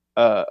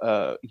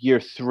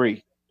year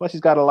 3. Plus,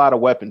 he's got a lot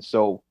of weapons.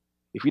 So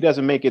if he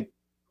doesn't make it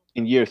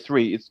in year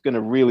 3, it's going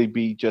to really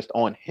be just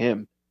on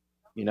him.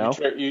 You know,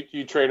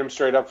 you trade him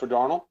straight up for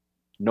Darnold?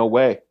 No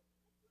way.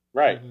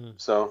 Right.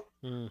 So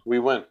we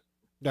win.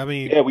 I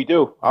mean, yeah, we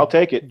do. I'll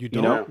take it. You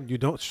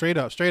don't straight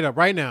up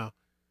right now.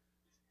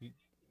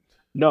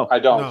 No, I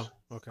don't. No.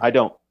 Okay. I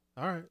don't.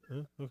 All right.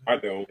 Okay. I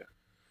don't.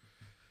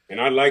 And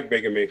I like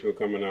Baker Mayfield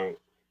coming out.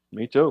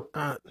 Me too.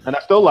 And I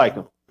still like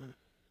him.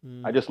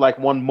 I just like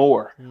one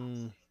more.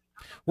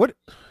 What?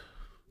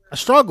 I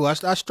struggle.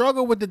 I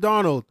struggle with the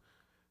Darnold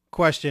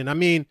question. I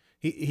mean,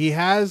 he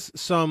has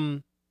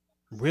some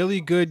really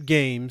good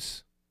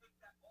games,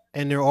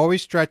 and there are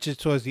always stretches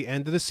towards the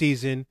end of the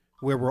season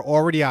where we're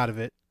already out of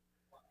it.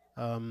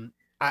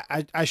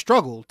 I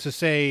struggle to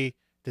say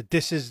that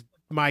this is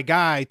my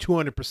guy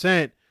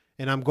 200%,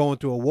 and I'm going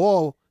through a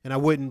wall, and I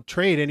wouldn't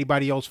trade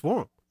anybody else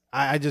for him.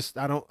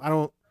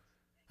 I'm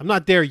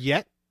not there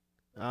yet.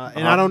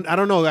 And I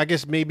don't know. I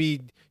guess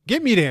maybe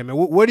get me there, man.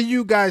 What are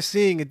you guys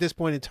seeing at this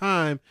point in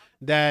time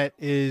that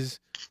is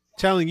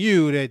telling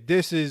you that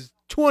this is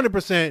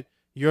 200%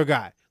 your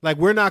guy? Like,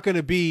 we're gonna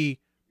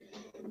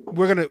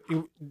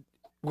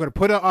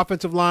put an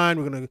offensive line.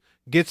 We're gonna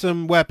get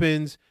some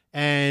weapons,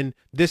 and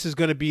this is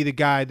gonna be the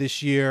guy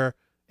this year.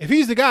 If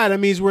he's the guy, that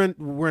means we're in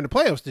the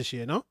playoffs this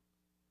year. No,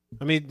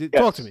 I mean, yes.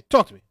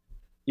 Talk to me.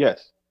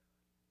 Yes,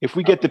 if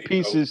we get the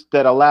pieces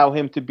that allow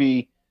him to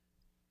be,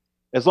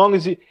 as long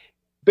as he.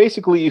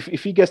 Basically, if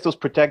he gets those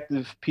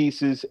protective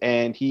pieces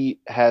and he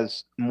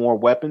has more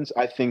weapons,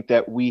 I think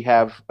that we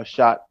have a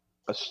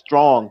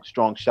strong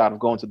shot of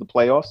going to the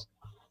playoffs.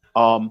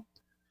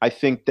 I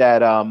think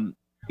that,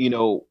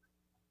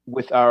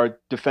 with our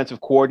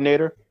defensive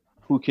coordinator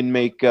who can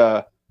make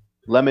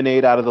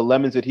lemonade out of the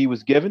lemons that he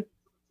was given,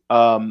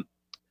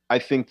 I I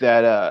think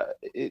that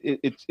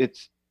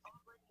it's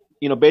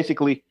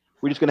basically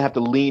we're just going to have to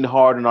lean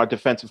hard on our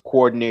defensive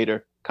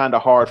coordinator, kind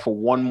of hard for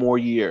one more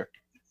year.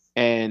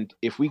 And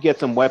if we get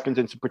some weapons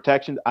and some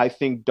protection, I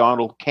think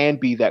Darnold can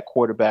be that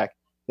quarterback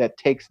that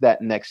takes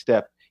that next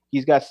step.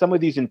 He's got some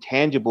of these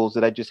intangibles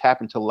that I just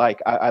happen to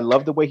like. I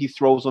love the way he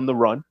throws on the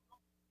run.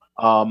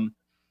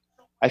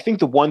 I think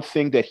the one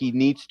thing that he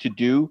needs to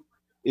do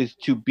is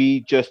to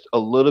be just a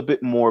little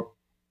bit more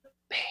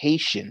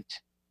patient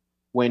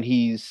when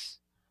he's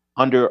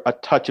under a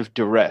touch of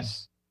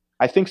duress.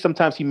 I think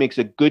sometimes he makes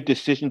a good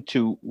decision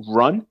to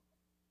run,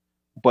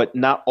 but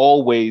not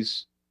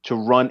always to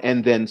run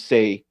and then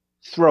say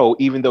throw,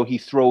 even though he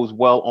throws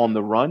well on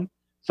the run.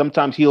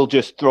 Sometimes he'll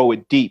just throw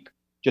it deep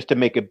just to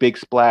make a big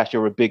splash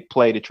or a big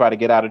play to try to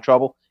get out of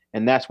trouble.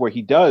 And that's where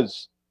he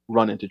does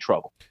run into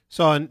trouble.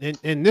 So,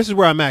 and this is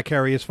where I'm at,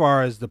 Kerry, as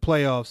far as the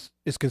playoffs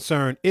is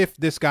concerned, if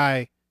this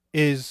guy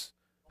is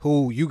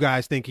who you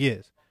guys think he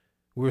is.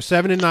 We were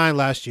 7-9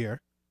 last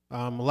year.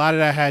 A lot of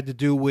that had to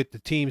do with the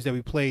teams that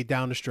we played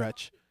down the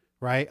stretch,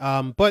 right?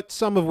 But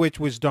some of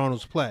which was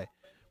Darnold's play.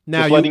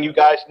 Now, just letting you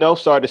guys know,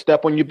 sorry to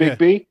step on you, Big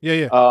B.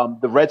 Yeah.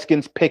 The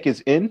Redskins pick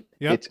is in.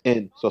 Yep. It's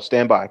in. So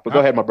stand by. But go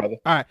ahead, my brother.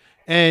 All right.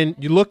 And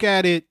you look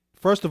at it,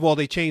 first of all,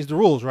 they changed the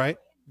rules, right?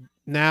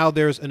 Now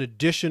there's an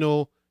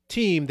additional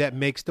team that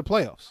makes the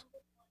playoffs,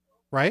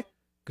 right?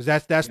 Because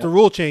that's the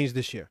rule change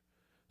this year.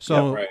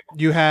 So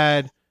you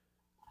had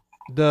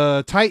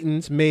the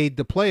Titans made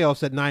the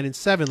playoffs at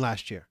 9-7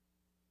 last year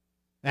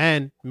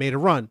and made a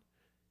run.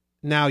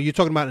 Now you're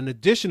talking about an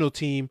additional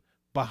team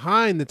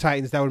behind the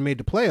Titans that would have made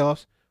the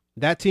playoffs.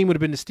 That team would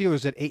have been the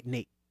Steelers at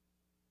 8-8.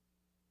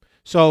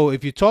 So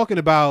if you're talking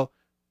about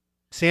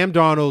Sam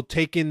Darnold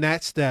taking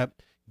that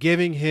step,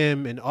 giving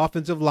him an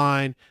offensive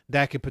line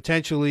that could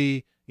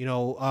potentially,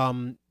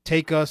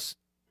 take us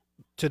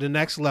to the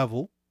next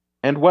level.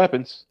 And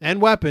weapons.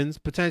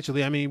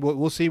 Potentially. I mean,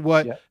 we'll see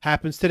what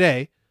happens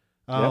today.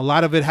 A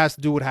lot of it has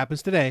to do with what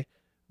happens today,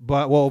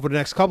 but over the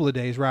next couple of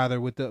days,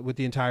 rather, with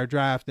the entire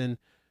draft and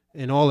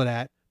all of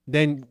that.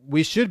 Then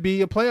we should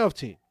be a playoff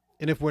team.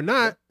 And if we're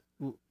not,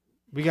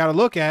 we got to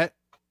look at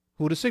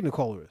who the signal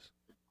caller is.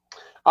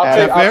 I'll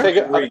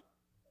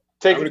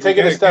take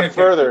it a step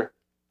further.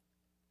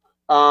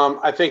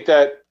 I think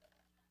that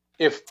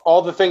if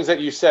all the things that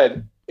you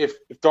said, if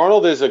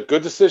Darnold is a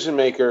good decision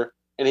maker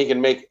and he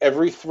can make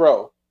every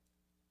throw,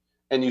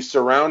 and you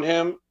surround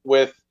him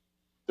with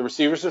the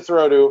receivers to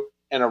throw to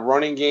and a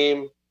running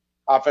game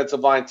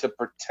offensive line to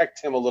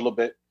protect him a little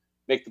bit,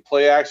 make the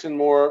play action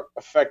more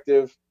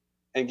effective,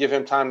 and give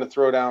him time to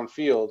throw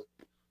downfield,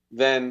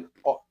 then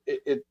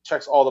it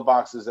checks all the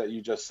boxes that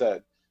you just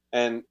said.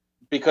 And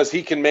because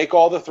he can make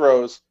all the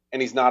throws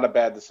and he's not a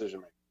bad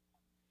decision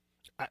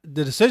maker.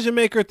 The decision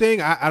maker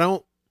thing, I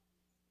don't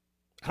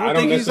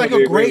think he's like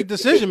a great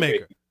decision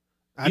maker.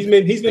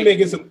 He's been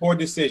making some poor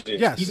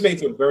decisions. Yes. He's made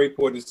some very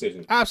poor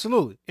decisions.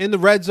 Absolutely. In the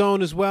red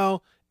zone as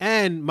well.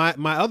 And my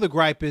other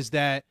gripe is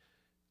that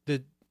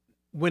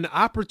when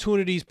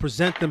opportunities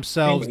present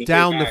themselves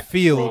down the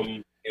field.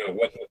 From,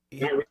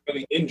 not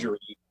really injury.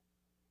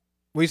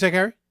 What do you say,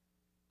 Harry?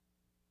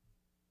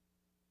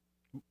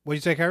 What do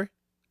you say, Harry?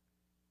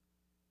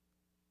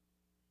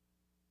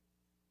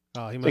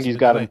 Oh, I think he's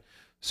got a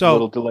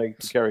little delay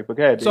to carry. But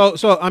go ahead.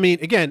 So I mean,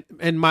 again,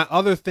 and my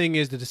other thing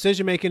is the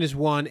decision making is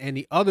one, and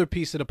the other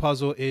piece of the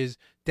puzzle is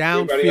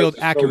downfield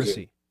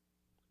accuracy.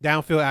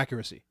 Downfield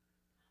accuracy.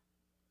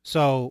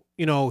 So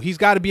he's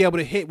got to be able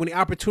to hit when the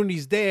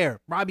opportunity's there.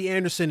 Robbie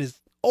Anderson is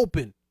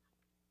open.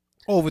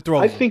 Overthrow.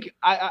 I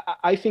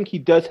think he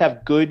does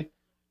have good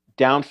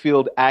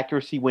downfield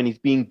accuracy when he's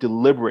being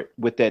deliberate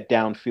with that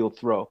downfield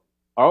throw.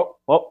 Oh,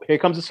 here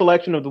comes the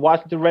selection of the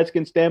Washington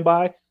Redskins. Stand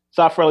by.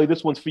 Safrelli,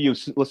 this one's for you.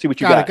 Let's see what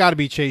you got. Got to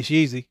be Chase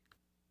Yeezy.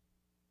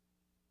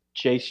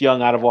 Chase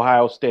Young out of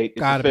Ohio State.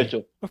 It's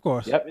official. Of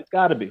course. Yep, it's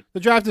got to be. The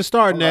draft is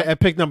starting at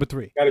pick number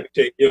 3. Got to be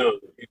Chase Young.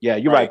 Yeah,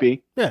 you're right,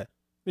 B. Yeah.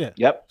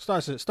 Yep.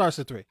 Starts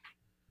at 3.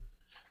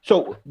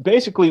 So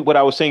basically what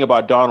I was saying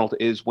about Darnold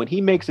is when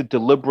he makes a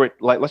deliberate,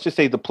 let's just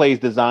say the play is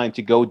designed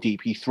to go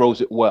deep, he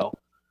throws it well.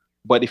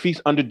 But if he's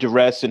under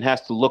duress and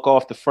has to look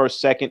off the first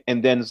second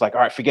and then it's like,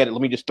 all right, forget it.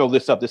 Let me just throw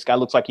this up. This guy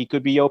looks like he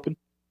could be open.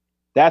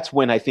 That's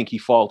when I think he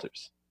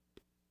falters.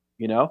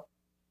 He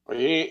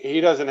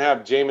doesn't have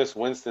Jameis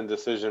Winston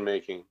decision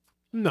making.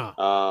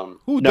 No.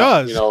 Who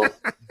does?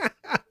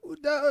 Who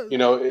does?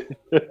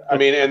 I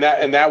mean,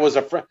 and that was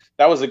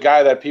a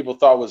guy that people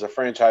thought was a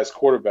franchise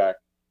quarterback.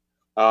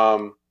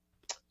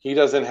 He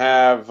doesn't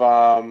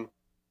have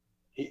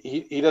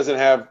he doesn't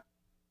have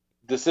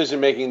decision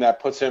making that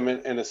puts him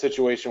in a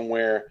situation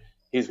where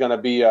he's going to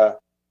be a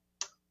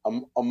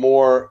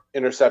more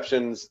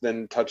interceptions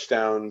than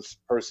touchdowns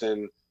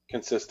person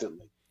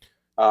consistently.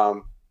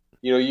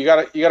 You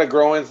got to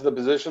grow into the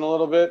position a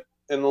little bit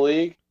in the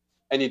league,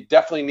 and you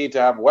definitely need to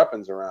have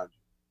weapons around you.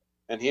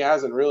 And he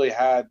hasn't really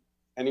had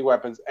any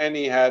weapons, and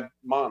he had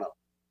mono.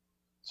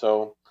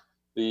 So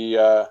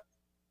I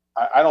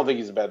don't think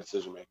he's a bad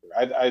decision maker.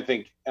 I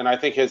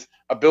think his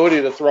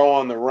ability to throw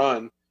on the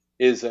run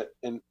is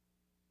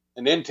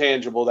an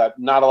intangible that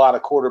not a lot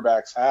of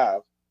quarterbacks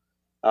have.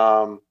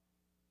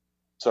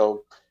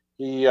 So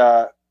he,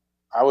 I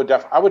would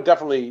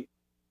definitely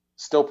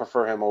still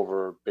prefer him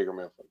over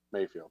Baker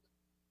Mayfield.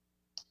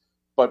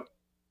 But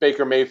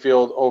Baker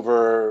Mayfield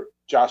over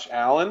Josh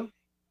Allen,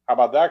 how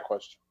about that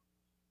question?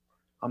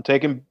 I'm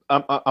taking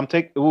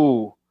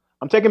Baker.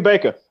 I'm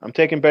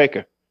taking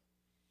Baker.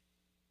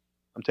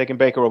 I'm taking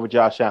Baker over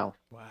Josh Allen.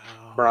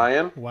 Wow.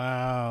 Brian?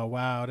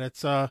 Wow.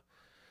 That's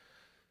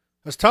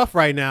tough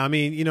right now. I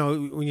mean, you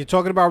know, when you're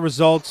talking about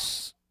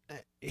results,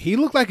 he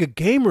looked like a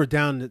gamer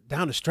down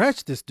the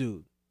stretch, this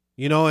dude.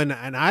 You know, and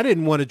I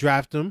didn't want to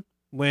draft him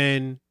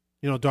when,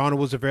 you know, Darnold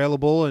was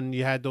available and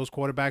you had those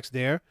quarterbacks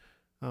there.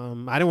 I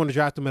didn't want to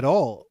draft him at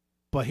all,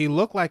 but he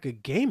looked like a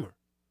gamer.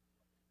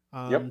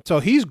 Yep. So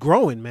he's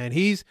growing, man.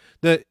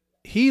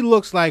 He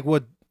looks like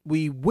what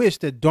we wish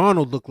that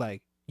Darnold looked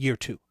like year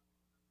 2.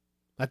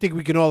 I think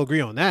we can all agree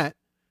on that.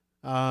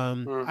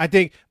 I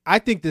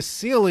think the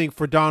ceiling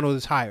for Darnold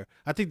is higher.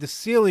 I think the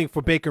ceiling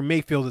for Baker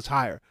Mayfield is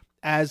higher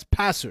as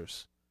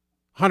passers,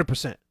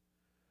 100%.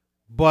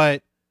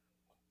 But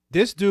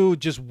this dude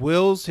just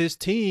wills his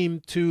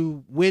team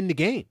to win the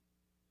game.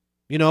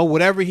 You know,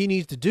 whatever he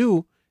needs to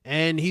do,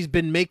 and he's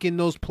been making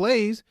those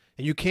plays,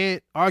 and you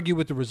can't argue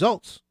with the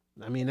results.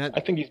 I mean, I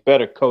think he's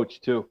better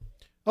coach too.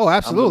 Oh,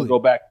 absolutely.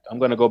 I'm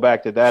going to go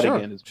back to that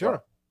again as well.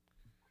 Sure.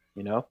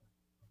 You know,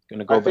 going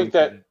to go.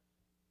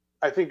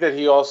 I think that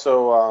he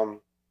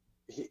also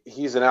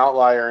he's an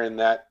outlier in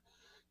that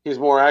he's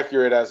more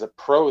accurate as a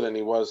pro than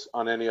he was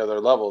on any other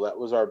level. That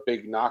was our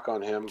big knock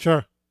on him.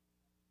 Sure.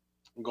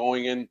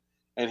 Going in,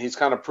 and he's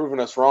kind of proven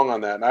us wrong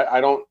on that. And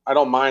I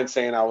don't mind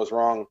saying I was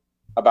wrong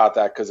about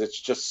that because it's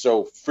just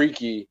so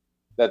freaky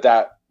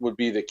that would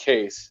be the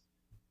case.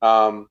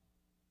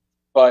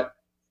 But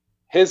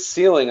his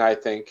ceiling, I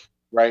think,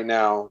 right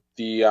now,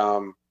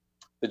 the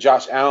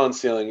Josh Allen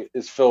ceiling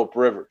is Phillip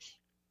Rivers,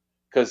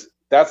 because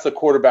that's the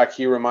quarterback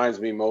he reminds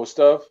me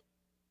most of,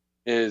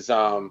 is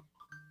Phillip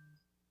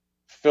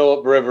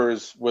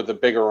Rivers with a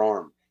bigger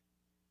arm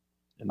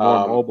and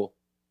more mobile.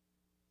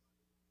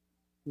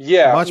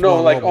 Yeah, Much more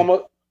like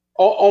mobile.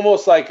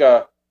 almost like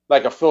a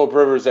Phillip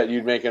Rivers that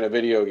you'd make in a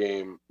video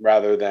game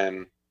rather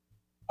than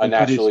a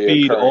naturally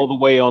speed occurring. all the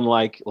way on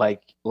like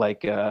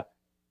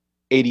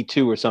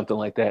 82 or something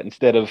like that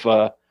instead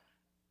of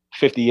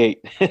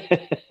 58.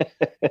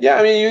 Yeah,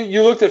 I mean,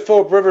 you looked at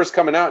Phillip Rivers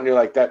coming out and you're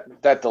like,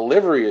 that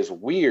delivery is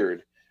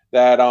weird.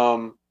 That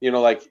you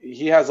know, like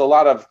he has a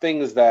lot of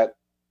things that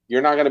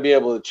you're not going to be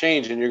able to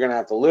change and you're going to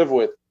have to live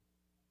with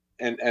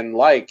and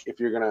like if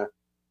you're going to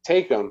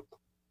take them.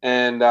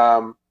 And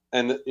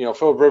you know,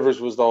 Phillip Rivers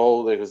was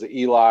the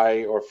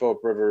Eli or Phillip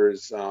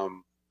Rivers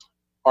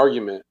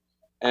argument.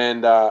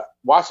 And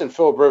watching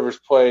Phillip Rivers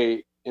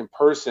play in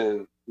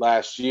person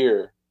last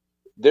year,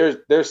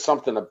 there's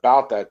something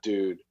about that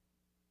dude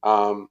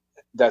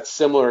that's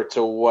similar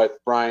to what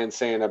Brian's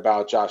saying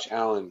about Josh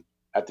Allen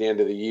at the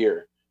end of the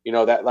year. You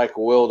know, that like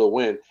will to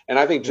win. And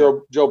I think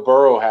Joe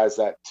Burrow has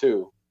that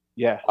too.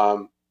 Yeah.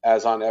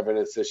 As on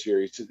evidence this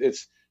year.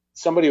 It's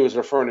somebody was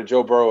referring to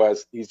Joe Burrow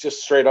as he's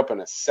just straight up an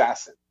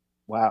assassin.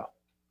 Wow.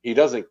 He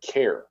doesn't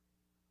care.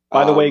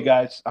 By the way,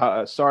 guys,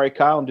 sorry,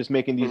 Kyle, I'm just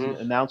making these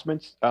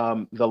announcements.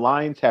 The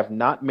Lions have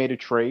not made a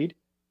trade,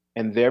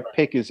 and their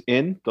pick is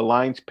in. The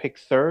Lions pick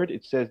 3rd.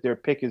 It says their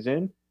pick is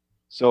in.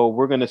 So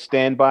we're going to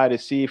stand by to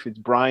see if it's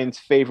Brian's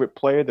favorite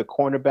player, the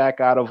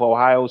cornerback out of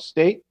Ohio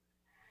State,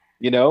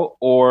 you know,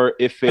 or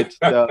if it's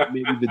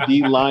maybe the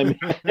D lineman.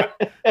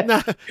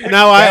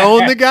 now I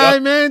own the guy,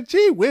 man.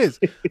 Gee whiz.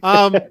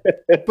 But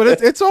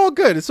it's all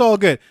good. It's all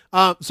good.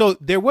 So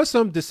there was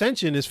some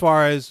dissension as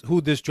far as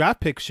who this draft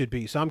pick should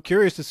be. So I'm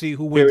curious to see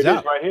who wins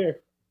out. Right here.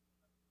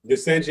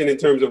 Dissension in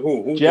terms of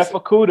who? Jeff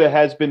Okudah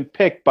has been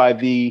picked by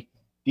the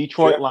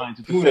Detroit Lions.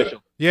 It's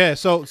official. Yeah.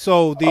 So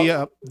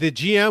the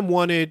GM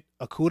wanted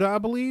Okudah, I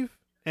believe,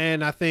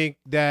 and I think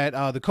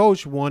that the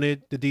coach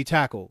wanted the D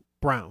tackle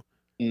Brown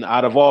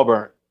out of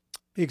Auburn.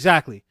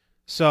 Exactly.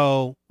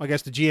 So I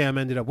guess the GM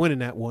ended up winning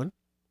that one.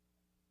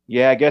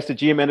 Yeah, I guess the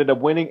GM ended up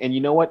winning. And you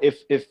know what?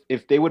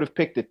 If they would have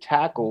picked a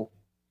tackle,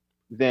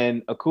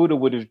 then Okudah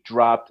would have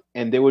dropped,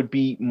 and there would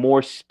be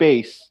more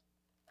space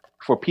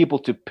for people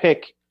to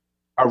pick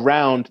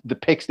around the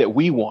picks that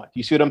we want.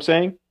 You see what I'm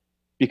saying?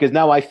 Because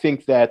now I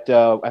think that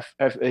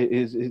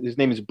his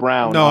name is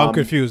Brown. No, I'm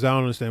confused. I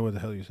don't understand what the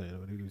hell you're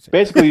saying.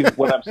 Basically,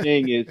 what I'm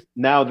saying is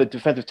now the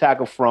defensive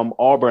tackle from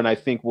Auburn, I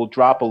think, will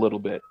drop a little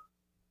bit.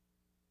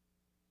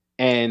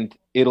 And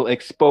it'll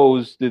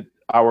expose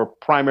our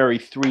primary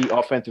 3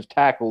 offensive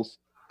tackles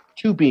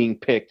to being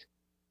picked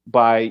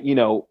by, you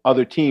know,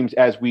 other teams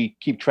as we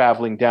keep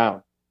traveling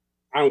down.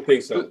 I don't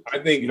think so. I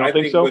think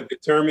so?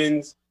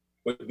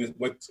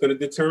 What's going to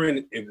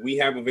determine if we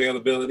have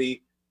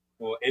availability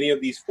for any of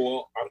these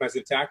 4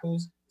 offensive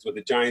tackles is what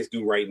the Giants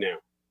do right now.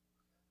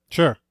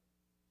 Sure.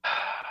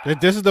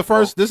 This is the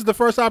first. This is the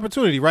first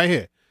opportunity right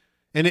here,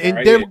 and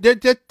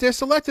they're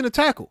selecting a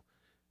tackle.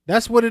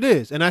 That's what it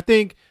is, and I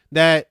think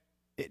that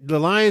the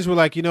Lions were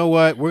like, you know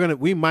what,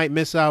 we might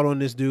miss out on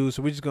this dude,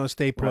 so we're just gonna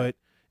stay put,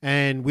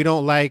 and we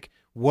don't like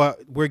what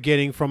we're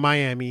getting from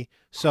Miami.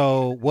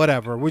 So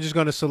whatever, we're just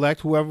going to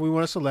select whoever we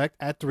want to select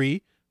at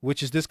 3,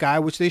 which is this guy,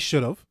 which they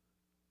should have.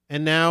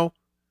 And now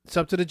it's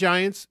up to the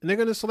Giants, and they're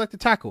going to select a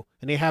tackle,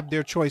 and they have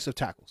their choice of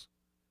tackles.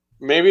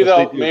 Maybe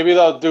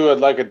they'll do it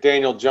like a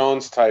Daniel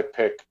Jones type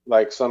pick,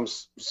 like some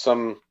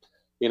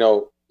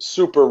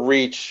super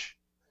reach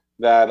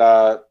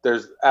that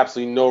there's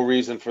absolutely no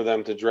reason for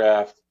them to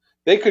draft.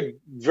 They could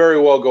very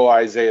well go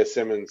Isaiah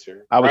Simmons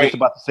here. I was just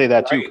about to say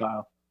that too,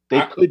 Kyle.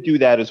 They could do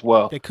that as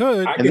well. They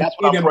could. I can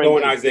see them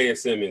going Isaiah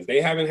Simmons.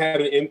 They haven't had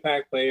an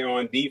impact player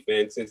on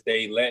defense since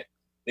they let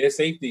their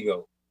safety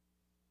go.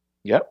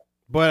 Yep.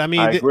 But I mean,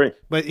 I agree.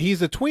 But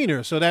he's a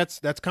tweener, so that's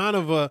kind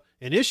of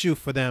an issue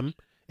for them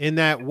in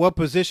that what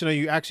position are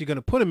you actually going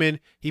to put him in?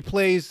 He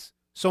plays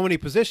so many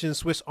positions,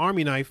 Swiss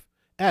Army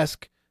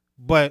knife-esque,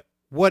 but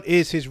what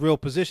is his real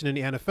position in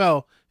the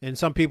NFL? And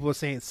some people are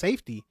saying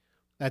safety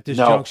at this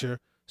juncture.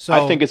 So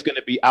I think it's going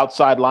to be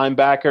outside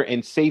linebacker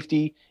and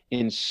safety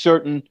in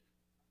certain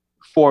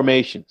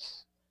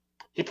formations.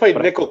 He played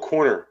nickel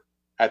corner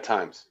at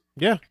times.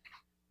 Yeah.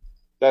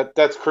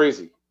 That's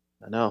crazy.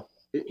 I know.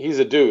 He's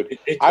a dude.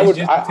 It's just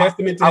a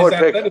testament to his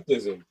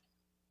athleticism.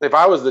 If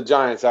I was the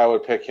Giants, I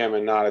would pick him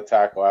and not a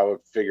tackle. I would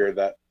figure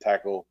that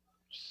tackle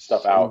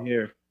stuff out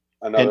here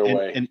another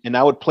way. And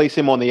I would place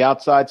him on the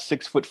outside,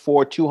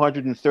 6'4",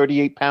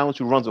 238 pounds,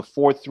 who runs a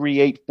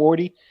 4.38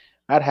 40.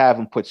 I'd have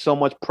him put so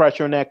much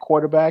pressure on that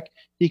quarterback.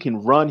 He can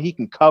run, he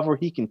can cover,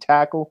 he can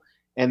tackle.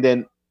 And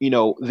then,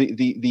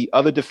 the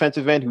other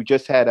defensive end who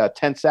just had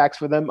 10 sacks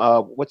for them,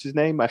 what's his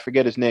name? I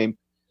forget his name.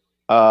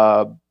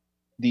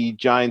 The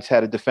Giants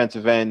had a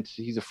defensive end.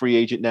 He's a free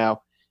agent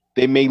now.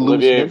 They may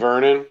lose him.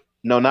 Vernon?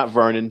 No, not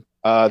Vernon.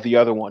 The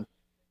other one.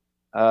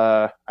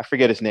 I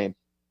forget his name.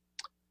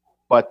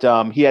 But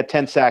he had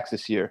 10 sacks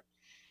this year.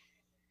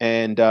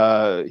 And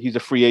he's a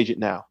free agent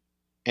now.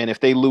 And if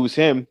they lose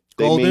him,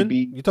 Golden? they may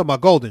be. You're talking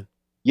about Golden?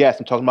 Yes,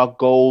 I'm talking about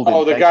Golden.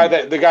 Oh, the guy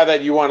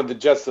that you wanted the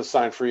Jets to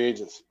sign free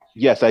agents.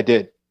 Yes, I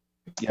did.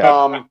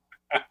 Yeah.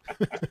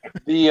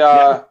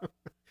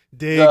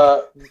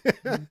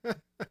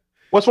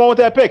 What's wrong with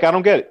that pick? I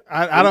don't get it.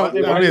 I don't.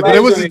 But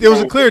it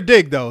was a clear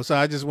dig though, so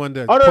I just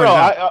wanted to. Oh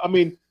no! I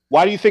mean,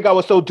 why do you think I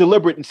was so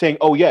deliberate in saying,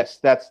 "Oh yes,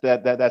 that's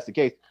the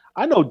case"?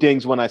 I know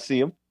dings when I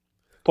see them.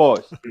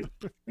 Pause.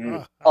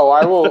 I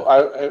will.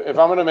 If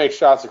I'm gonna make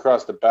shots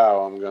across the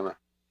bow, I'm gonna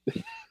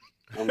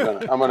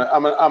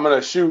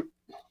shoot.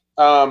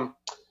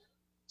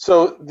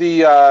 So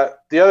the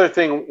other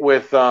thing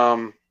with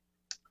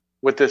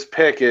this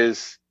pick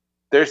is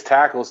there's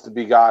tackles to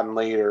be gotten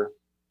later.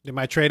 They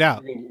might trade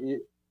out.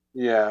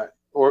 Yeah,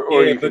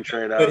 or you can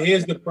trade out. But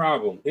here's the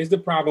problem. Here's the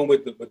problem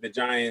with the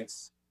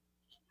Giants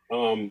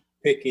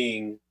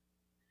picking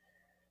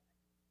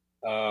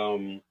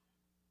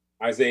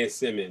Isaiah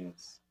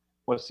Simmons.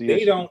 What's the They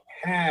issue? don't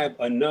have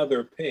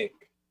another pick,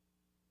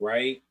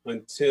 right?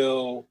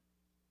 Until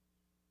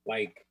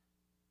they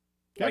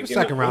have a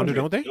second rounder,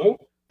 don't they? No?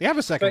 They have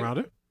a second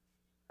rounder.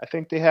 I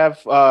think they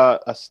have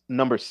a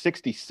number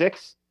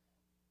 66.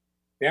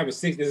 They have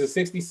there's a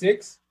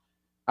 66?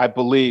 I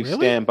believe. Really?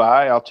 Stand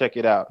by. I'll check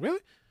it out.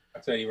 Really?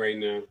 I'll tell you right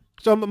now.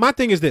 So my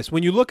thing is this: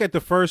 when you look at the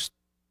first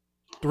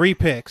 3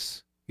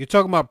 picks, you're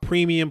talking about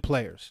premium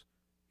players.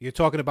 You're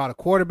talking about a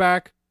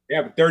quarterback. They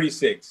have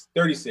 36.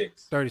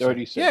 36.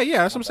 36.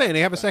 Yeah, that's what I'm saying.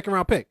 They have a second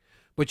round pick.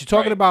 But you're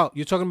talking about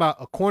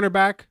a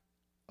cornerback,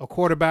 a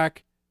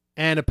quarterback,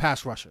 and a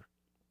pass rusher.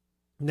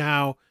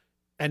 Now,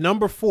 at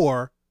number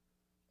 4,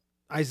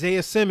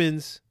 Isaiah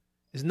Simmons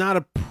is not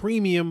a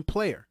premium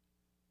player.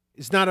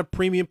 It's not a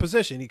premium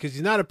position because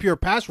he's not a pure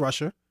pass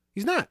rusher.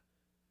 He's not.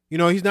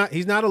 He's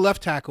not a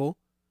left tackle.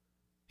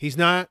 He's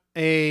not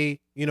he's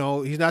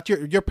not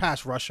your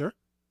pass rusher.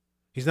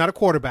 He's not a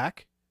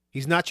quarterback.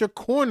 He's not your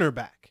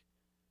cornerback.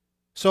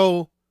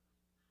 So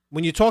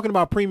when you're talking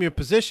about premium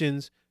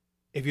positions,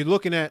 if you're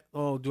looking at,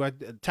 do I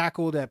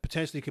tackle that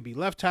potentially could be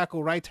left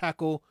tackle, right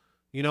tackle,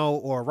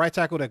 or right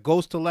tackle that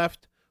goes to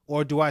left,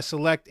 or do I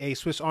select a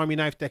Swiss Army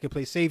knife that can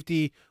play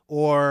safety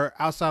or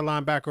outside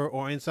linebacker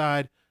or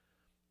inside?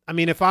 I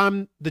mean, if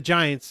I'm the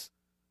Giants,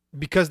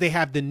 because they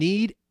have the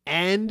need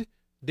and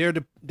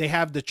they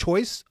have the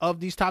choice of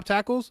these top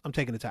tackles, I'm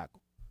taking the tackle.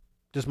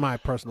 Just my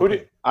personal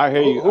opinion. I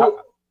hear you.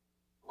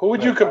 Who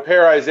would you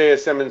compare Isaiah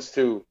Simmons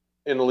to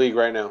in the league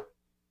right now?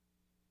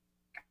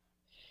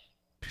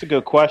 It's a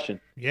good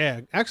question.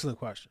 Yeah, excellent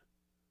question.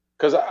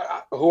 Because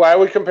who I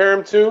would compare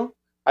him to,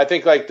 I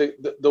think like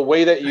the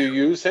way that you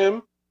use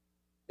him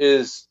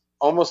is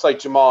almost like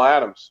Jamal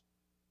Adams.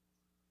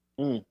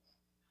 And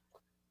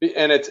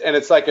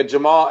it's like a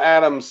Jamal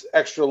Adams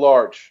extra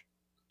large.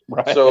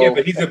 Right. So,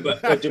 yeah,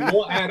 but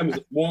Jamal Adams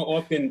more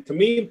often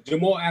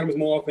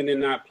than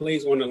not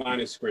plays on the line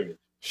of scrimmage.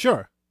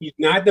 Sure. He's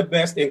not the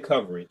best in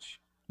coverage.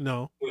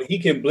 No. But he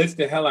can blitz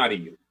the hell out of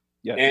you.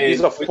 Yeah. And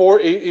he's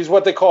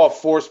what they call a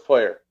force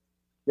player.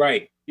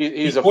 Right.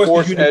 He's a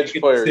force edge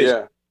player,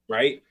 yeah.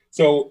 Right?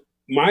 So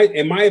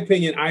in my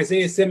opinion,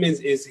 Isaiah Simmons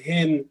is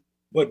him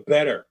but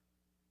better.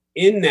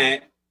 In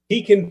that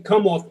he can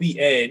come off the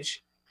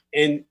edge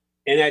and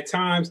at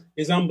times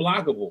is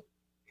unblockable.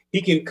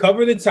 He can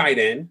cover the tight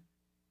end.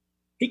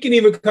 He can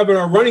even cover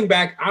a running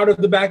back out of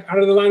the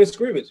line of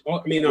scrimmage.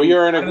 I mean, we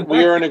are in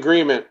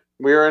agreement.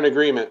 We are in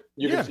agreement.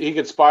 He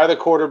can spy the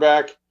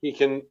quarterback. He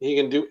can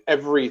do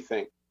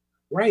everything.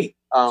 Right.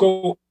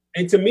 So,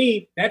 and to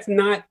me, that's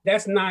not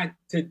an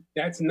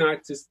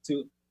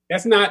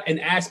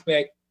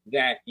aspect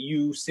that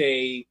you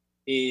say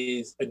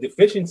is a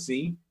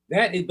deficiency.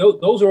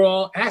 Those are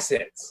all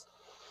assets.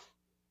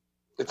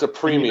 It's a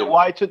premium. You know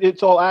why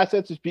it's all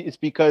assets? It's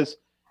because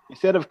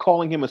instead of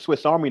calling him a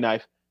Swiss Army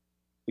knife,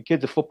 the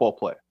kid's a football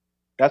player.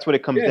 That's what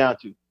it comes down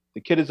to.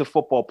 The kid is a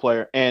football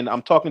player. And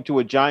I'm talking to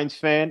a Giants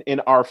fan in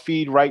our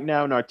feed right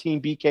now, in our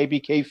Team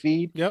BKBK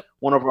feed. Yep.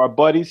 One of our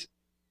buddies,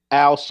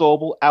 Al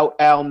Sobel, Out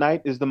Al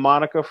Knight is the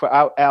moniker for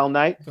Out Al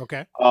Knight.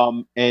 Okay.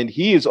 And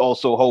he is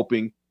also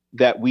hoping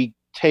that we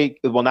take,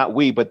 well, not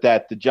we, but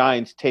that the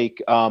Giants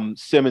take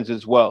Simmons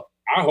as well.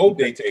 I hope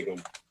they take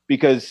him.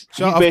 Because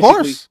of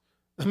course.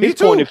 His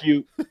point of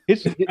view,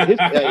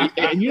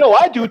 and you know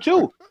I do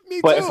too.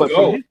 But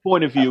from his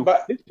point of view,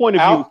 is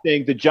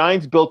saying the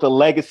Giants built a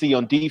legacy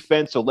on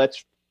defense, so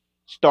let's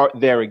start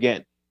there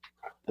again.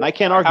 And I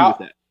can't argue with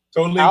that.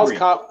 Totally agree.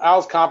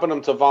 Al's comping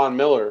him to Von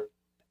Miller,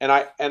 and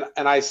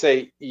I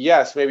say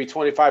yes, maybe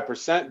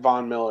 25%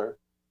 Von Miller,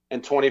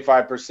 and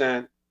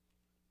 25%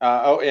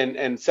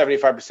 and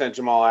 75%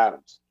 Jamal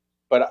Adams.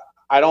 But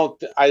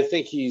I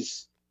think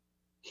he's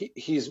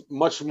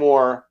much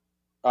more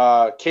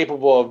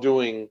capable of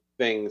doing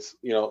things,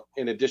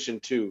 in addition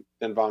to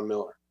than Von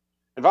Miller.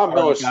 And Von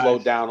Miller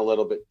slowed down a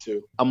little bit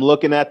too. I'm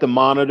looking at the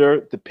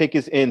monitor. The pick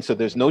is in, so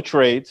there's no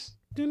trades.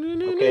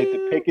 Okay,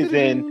 the pick is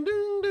in,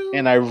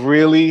 and I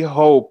really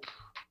hope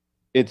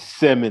it's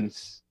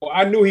Simmons. Well,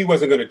 I knew he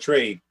wasn't going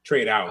to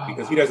trade out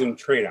because he doesn't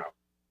trade out.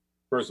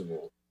 First of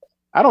all,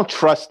 I don't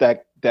trust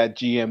that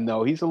GM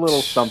though. He's a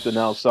little something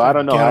else. So I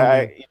don't know.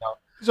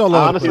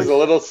 Honestly, he's a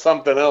little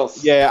something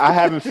else. Yeah, I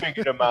haven't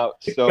figured him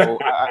out. So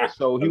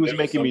so he was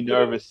making me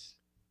nervous.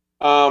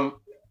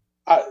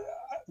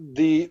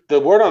 The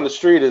word on the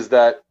street is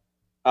that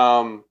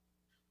the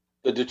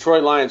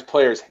Detroit Lions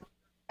players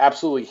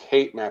absolutely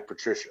hate Matt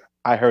Patricia.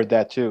 I heard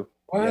that too.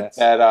 What?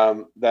 Yeah.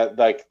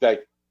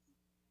 That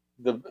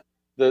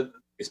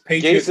it's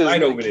Patriots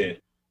night over there.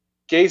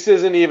 Gase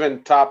isn't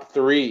even top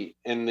 3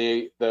 in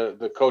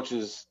the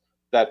coaches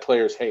that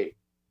players hate.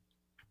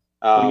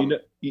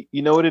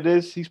 You know what it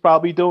is? He's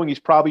probably doing. He's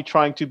probably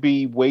trying to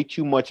be way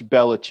too much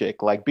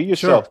Belichick. Like, be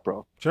yourself,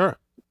 bro. Sure.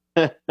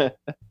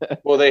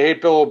 Well, they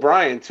hate Bill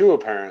O'Brien too,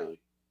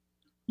 apparently.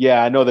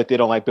 Yeah, I know that they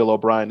don't like Bill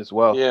O'Brien as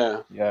well.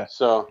 Yeah.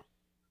 So,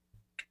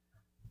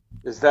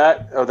 is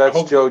that? Oh,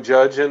 that's Joe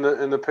Judge in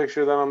the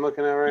picture that I'm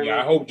looking at right now.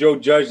 Yeah, I hope Joe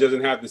Judge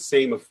doesn't have the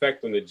same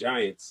effect on the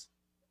Giants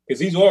because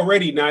he's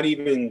already not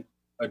even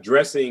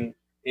addressing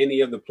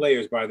any of the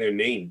players by their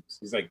names.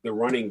 He's like the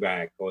running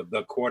back or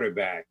the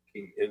quarterback.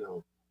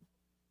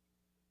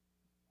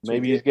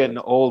 Maybe he's getting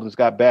old. He's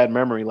got bad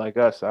memory like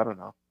us. I don't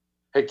know.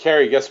 Hey,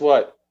 Kerry, guess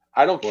what?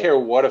 I don't care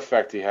what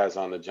effect he has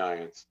on the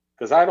Giants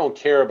because I don't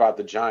care about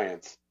the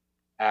Giants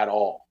at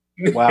all.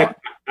 Wow.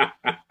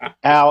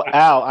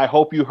 Al, I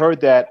hope you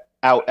heard that,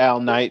 Al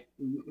Knight.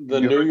 The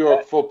New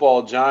York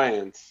Football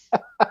Giants.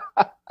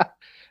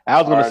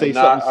 Al's going to say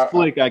something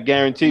slick, I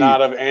guarantee you.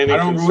 Not of any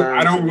concern.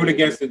 I don't root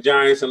against the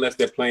Giants unless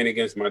they're playing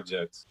against my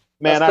Jets.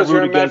 Man, I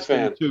root against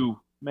them too.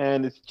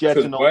 Man, it's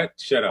Jets and all. What?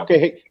 Shut up. Okay,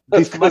 hey,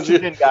 that's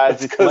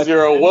because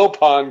you're a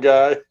Wilpon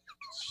guy.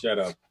 Shut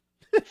up.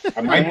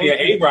 I might be an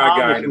A-Rod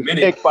guy in a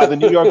minute. Picked by the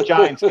New York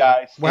Giants,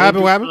 guys. What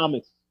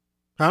happened?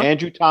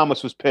 Andrew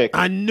Thomas was picked.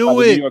 I knew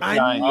it.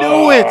 I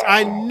knew it.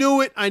 I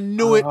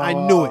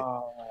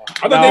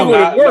thought they would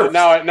have worked.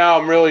 Now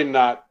I'm really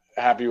not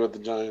happy with the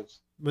Giants.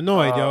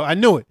 Annoyed, yo. I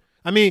knew it.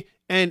 I mean,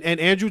 and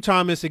Andrew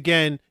Thomas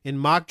again in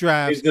mock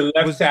drafts is the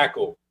left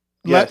tackle.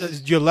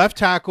 Yes. Your left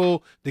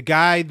tackle, the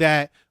guy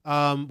that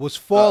was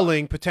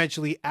falling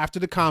potentially after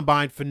the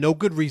combine for no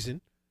good reason.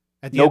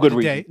 At the end of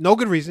the day, no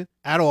good reason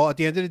at all. At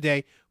the end of the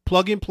day,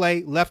 plug and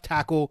play left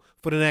tackle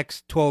for the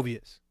next 12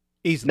 years.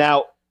 Easily.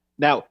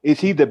 Now,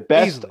 is he the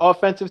best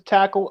offensive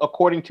tackle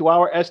according to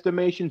our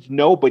estimations?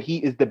 No, but he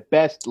is the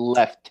best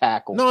left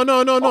tackle. No.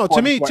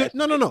 To me,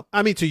 no.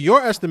 I mean, to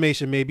your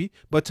estimation, maybe,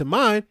 but to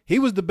mine, he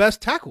was the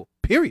best tackle.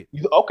 Period.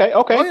 Okay,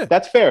 Oh, yeah.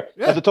 That's fair.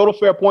 Yeah. That's a total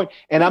fair point,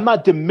 and I'm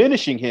not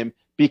diminishing him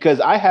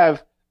because I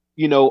have,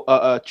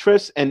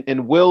 Tris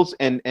and Wills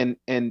and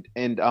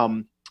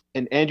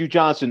Andrew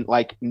Johnson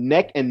like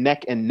neck and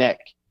neck and neck.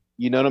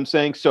 You know what I'm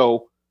saying?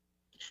 So,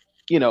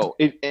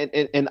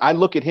 and I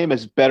look at him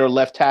as better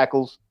left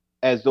tackles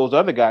as those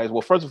other guys.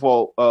 Well, first of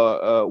all,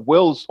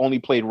 Wills only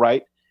played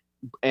right,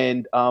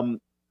 and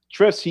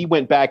Tris, he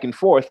went back and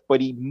forth,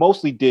 but he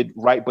mostly did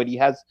right. But he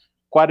has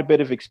quite a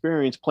bit of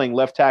experience playing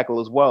left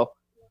tackle as well.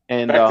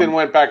 And Becton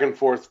went back and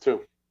forth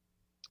too.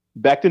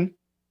 Becton?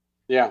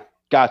 Yeah.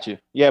 Gotcha.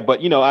 Yeah,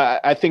 but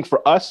I think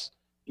for us,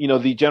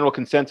 the general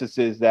consensus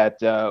is that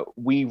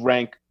we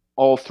rank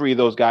all 3 of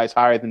those guys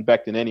higher than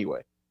Becton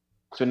anyway.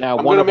 So now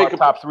one of our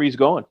top 3 is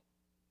going.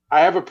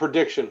 I have a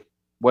prediction.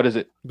 What is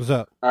it? What's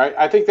up? All right.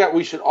 I think that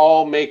we should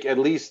all make at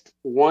least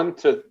 1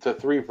 to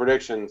 3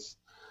 predictions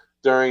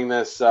during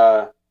this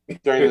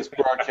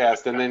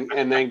broadcast,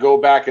 and then go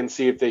back and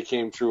see if they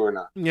came true or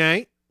not. Yeah.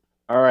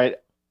 All right.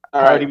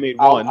 All I already right. made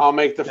one. I'll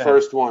make the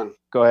first one.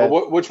 Go ahead.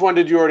 Which one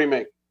did you already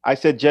make? I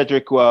said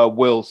Jedrick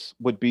Wills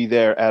would be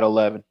there at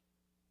 11.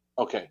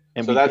 Okay.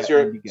 And So that's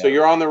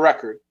you're on the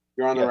record.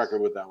 You're on the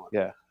record with that one.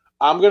 Yeah.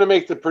 I'm going to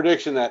make the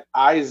prediction that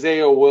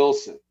Isaiah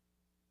Wilson,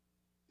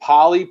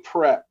 Poly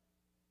Prep,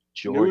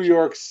 New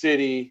York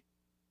City.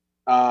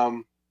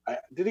 Did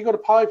he go to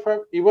Poly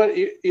Prep? He went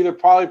either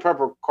Poly Prep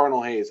or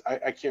Cardinal Hayes.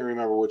 I can't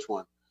remember which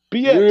one.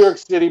 BX. New York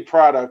City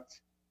product.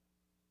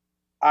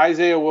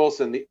 Isaiah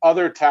Wilson, the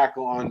other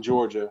tackle on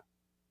Georgia,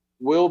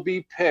 will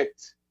be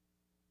picked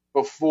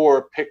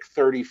before pick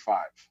 35.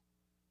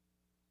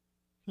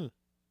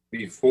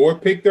 Before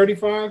pick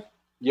 35?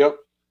 Yep.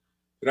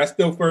 That's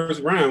still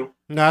first round.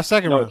 No,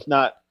 second round. It's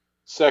not.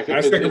 Second.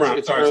 That's second round.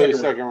 It's Sorry, early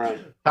second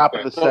round. Top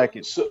of the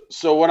second.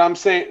 So what I'm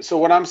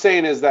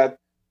saying is that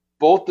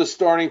both the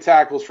starting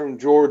tackles from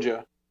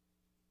Georgia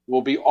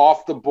will be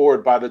off the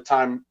board by the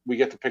time we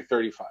get to pick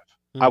 35.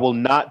 I will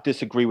not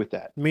disagree with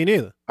that. Me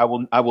neither. I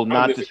will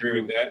not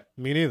disagree with that.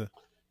 Me neither.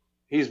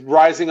 He's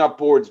rising up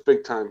boards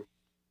big time.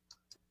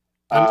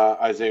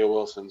 Isaiah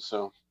Wilson.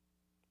 So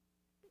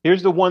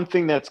here's the one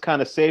thing that's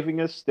kind of saving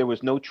us. There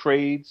was no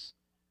trades.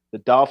 The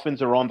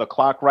Dolphins are on the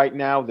clock right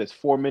now. There's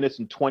 4 minutes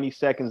and 20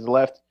 seconds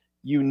left.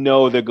 You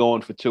know they're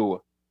going for Tua.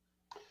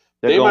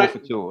 They're going for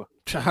Tua.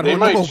 They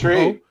might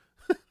trade.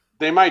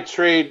 They might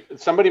trade.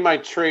 Somebody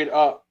might trade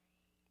up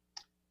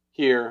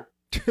here.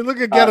 Look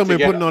at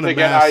Gettleman putting on a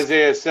get mask.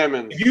 Isaiah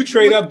Simmons. If you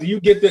trade up, do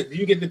you get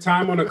the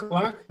time on the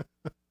clock?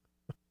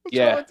 What's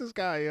wrong with this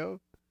guy,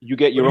 yo? You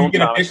get your own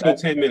time. An additional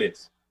 10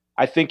 minutes.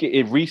 I think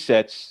it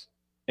resets,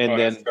 and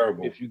then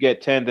if you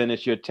get 10, then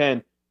it's your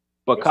 10.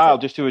 But that's Kyle,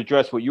 just to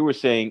address what you were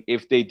saying,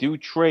 if they do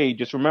trade,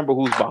 just remember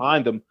who's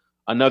behind them,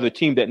 another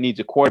team that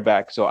needs a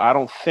quarterback. So I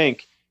don't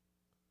think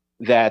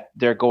that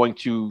they're going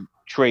to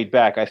trade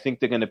back. I think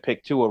they're going to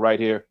pick Tua right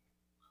here.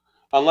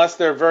 Unless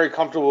they're very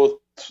comfortable with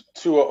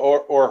Tua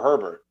or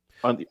Herbert.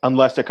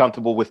 Unless they're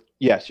comfortable with,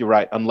 yes, you're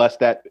right. Unless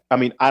that, I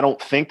mean, I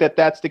don't think that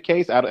that's the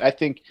case. I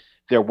think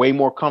they're way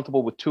more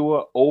comfortable with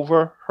Tua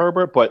over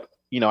Herbert, but,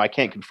 I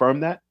can't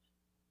confirm that.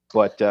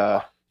 But,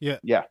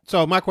 yeah.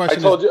 So my question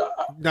I told you.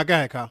 Now, go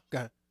ahead, Kyle. Go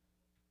ahead.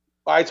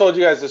 I told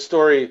you guys the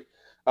story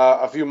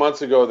a few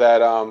months ago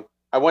that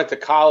I went to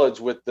college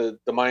with the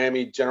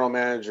Miami general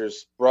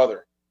manager's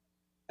brother,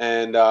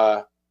 and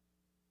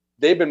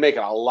they've been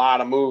making a lot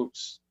of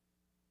moves.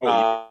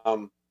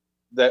 That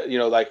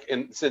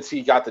since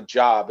he got the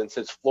job and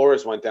since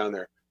Flores went down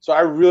there, so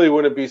I really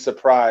wouldn't be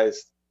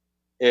surprised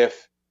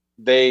if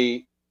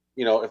they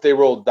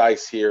rolled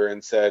dice here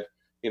and said,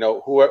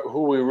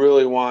 who we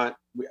really want.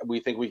 We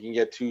think we can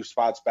get 2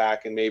 spots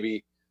back and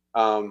maybe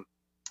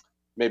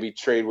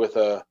trade with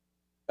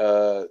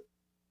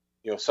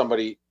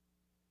somebody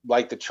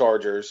like the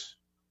Chargers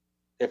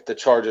if the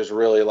Chargers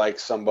really like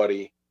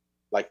somebody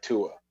like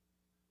Tua.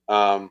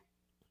 I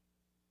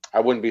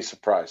wouldn't be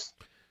surprised.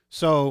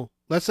 So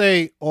let's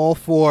say all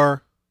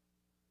 4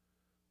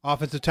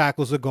 offensive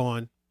tackles are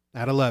gone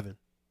at 11.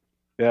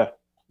 Yeah.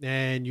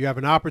 And you have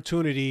an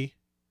opportunity,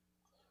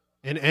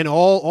 and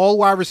all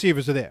wide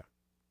receivers are there.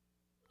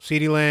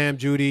 CeeDee Lamb,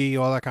 Judy,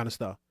 all that kind of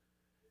stuff.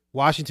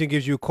 Washington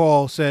gives you a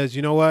call, says,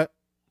 you know what?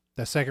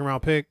 That second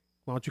round pick,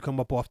 why don't you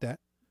come up off that?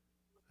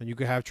 And you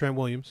could have Trent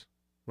Williams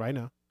right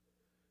now.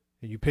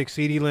 And you pick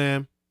CeeDee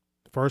Lamb,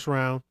 first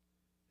round,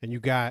 and you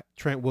got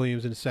Trent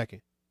Williams in the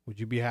second. Would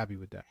you be happy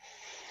with that?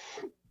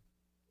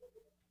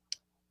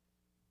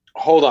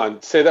 Hold on.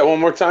 Say that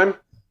one more time.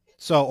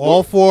 So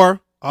all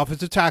 4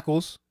 offensive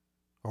tackles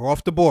are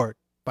off the board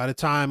by the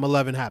time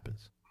 11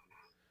 happens.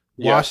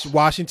 Yes.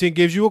 Washington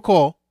gives you a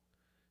call,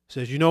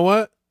 says, you know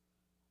what?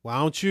 Why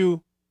don't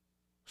you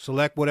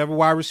select whatever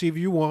wide receiver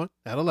you want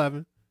at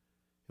 11,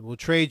 and we'll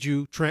trade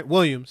you Trent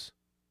Williams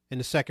in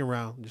the second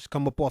round. Just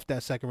come up off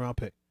that second round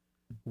pick.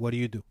 What do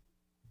you do?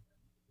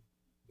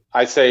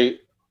 I say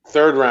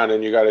third round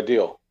and you got a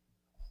deal.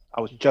 I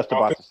was just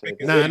about to say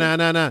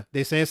that. Nah.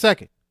 They saying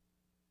second.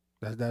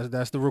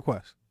 That's the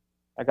request.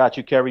 I got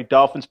you, Kerry.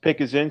 Dolphins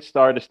pick is in.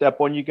 Sorry to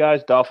step on you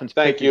guys. Dolphins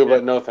pick Thank you,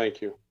 but no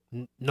thank you.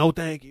 No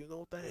thank you.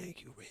 No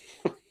thank you.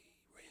 Really.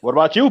 What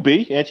about you,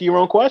 B? Answer your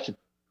own question.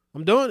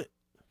 I'm doing it.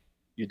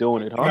 You're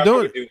doing it, huh? I'm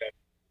doing it.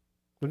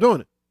 I'm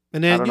doing it.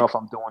 And then I don't know if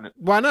I'm doing it.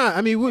 Why not?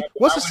 I mean,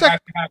 what's the second?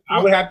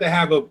 I would have to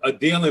have a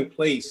deal in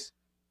place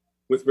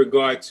with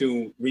regard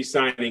to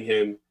re-signing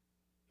him.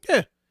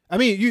 Yeah. I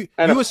mean, you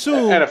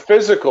assume and a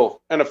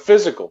physical.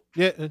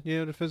 Yeah,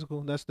 the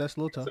physical. That's a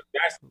little tough. So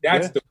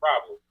that's the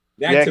problem.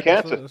 Cancer.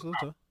 That's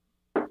a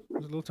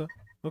little tough.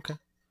 Okay.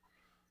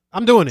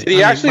 I'm doing it. Did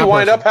he actually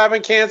wind up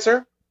having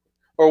cancer?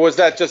 Or was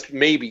that just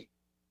maybe?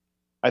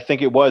 I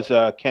think it was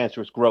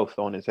cancerous growth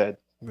on his head.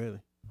 Really?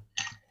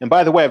 And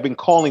by the way, I've been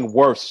calling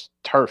worse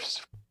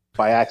turfs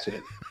by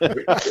accident.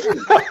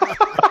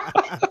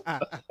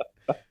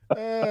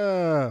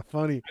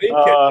 Funny.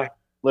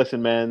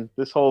 Listen, man,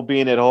 this whole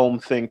being at home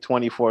thing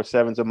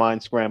 24/7 is a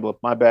mind scrambler.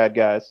 My bad,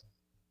 guys.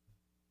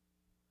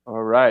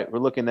 All right, we're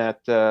looking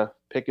at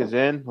pick is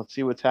in. Let's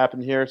see what's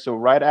happened here. So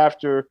right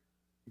after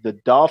the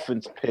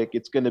Dolphins pick,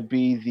 it's going to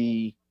be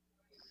the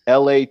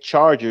LA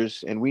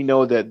Chargers, and we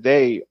know that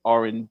they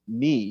are in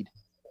need.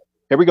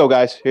 Here we go,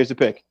 guys. Here's the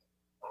pick.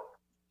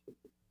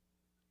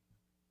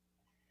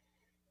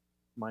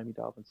 Miami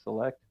Dolphins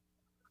select.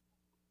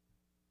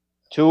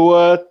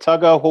 Tua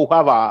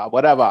Tagovailoa,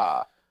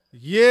 whatever.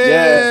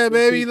 Yeah,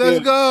 baby,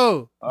 let's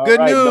go. All Good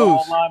right, news.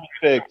 no lineman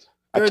picked.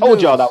 I Good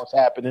told y'all news. that was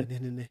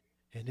happening.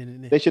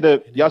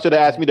 Y'all should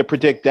have asked me to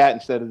predict that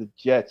instead of the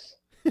Jets.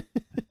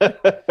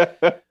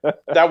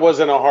 That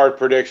wasn't a hard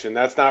prediction.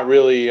 That's not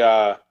really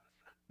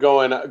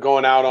going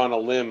out on a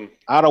limb.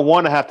 I don't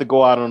want to have to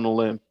go out on a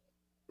limb.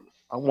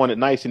 I want it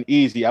nice and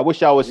easy. I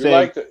wish I was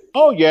saying,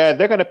 oh, yeah,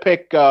 they're going to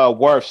pick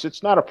Wirfs.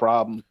 It's not a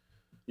problem.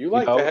 You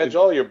like to hedge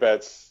all your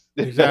bets.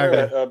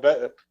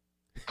 Exactly.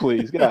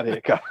 Please, get out of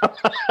here, Kyle.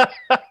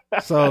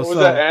 Was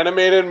that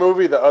animated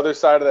movie, The Other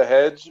Side of the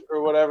Hedge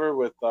or whatever,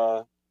 with,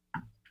 I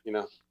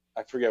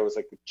forget, it was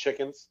like the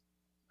chickens.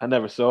 I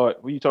never saw it.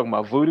 What are you talking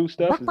about, voodoo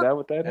stuff? Is that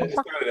what that is?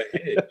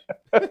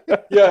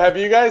 Yeah, have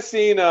you guys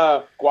seen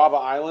Guava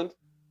Island?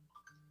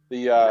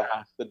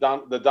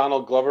 The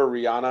Donald Glover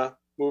Rihanna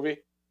movie?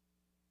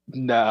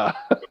 Nah.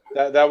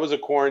 That was a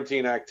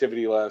quarantine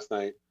activity last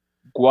night.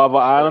 Guava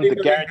Island, to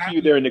guarantee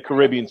you they're in the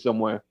Caribbean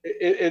somewhere.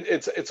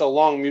 It's a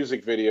long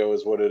music video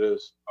is what it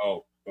is.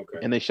 Oh, okay.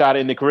 And they shot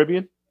it in the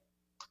Caribbean?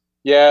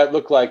 Yeah, it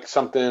looked like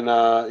something,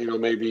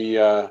 maybe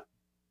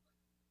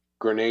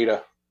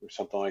Grenada or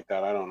something like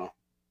that. I don't know.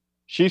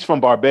 She's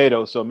from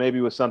Barbados, so maybe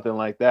it was something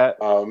like that.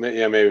 Oh,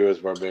 yeah, maybe it was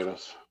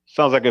Barbados.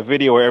 Sounds like a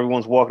video where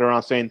everyone's walking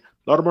around saying,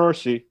 Lord of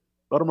mercy,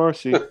 Lord of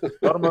mercy,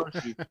 Lord of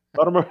mercy,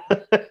 Lord of mercy.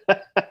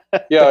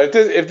 Yeah,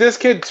 if this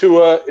kid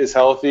Tua is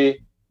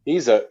healthy,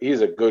 he's a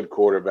good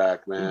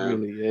quarterback, man. He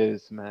really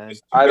is, man.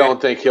 I don't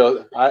think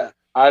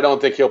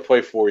he'll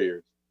play 4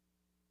 years.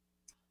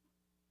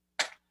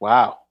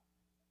 Wow.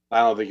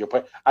 I don't think he'll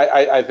play.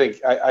 I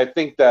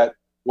think that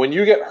when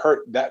you get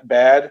hurt that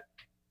bad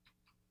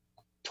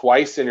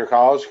twice in your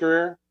college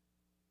career.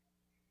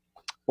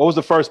 What was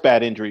the first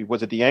bad injury?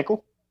 Was it the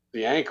ankle?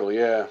 The ankle,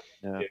 yeah.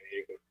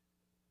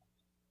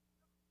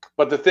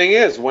 But the thing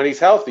is, when he's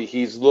healthy,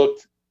 he's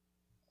looked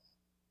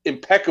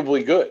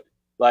impeccably good.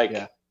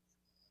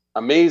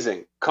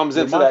 Amazing. Comes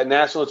into that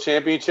national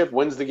championship,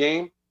 wins the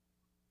game.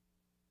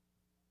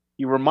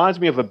 He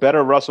reminds me of a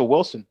better Russell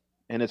Wilson.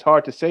 And it's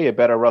hard to say a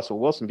better Russell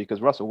Wilson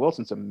because Russell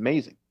Wilson's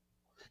amazing.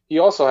 He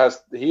also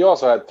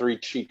had 3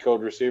 cheat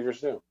code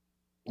receivers too.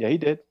 Yeah, he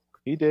did.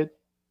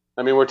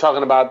 I mean, we're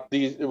talking about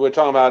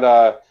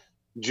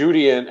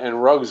Judy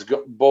and Ruggs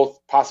both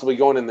possibly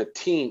going in the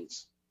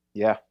teens.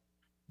 Yeah.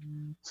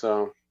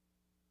 So.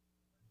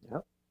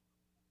 Yep.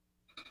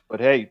 But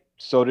hey,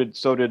 so did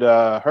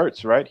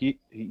Hurts, right?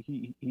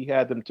 He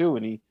had them too,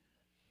 and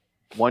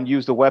one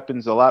used the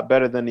weapons a lot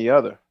better than the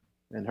other,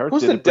 and Hurts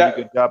did a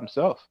pretty good job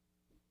himself.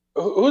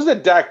 Who's the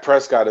Dak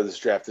Prescott of this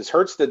draft? Is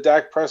Hurts the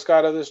Dak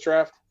Prescott of this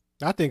draft?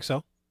 I think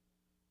so.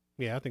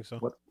 Yeah, I think so.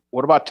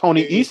 What about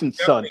Tony Eason's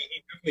son?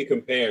 He definitely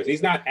compares.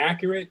 He's not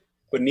accurate,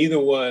 but neither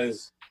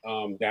was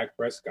Dak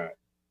Prescott.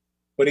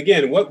 But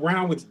again, what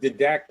round did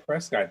Dak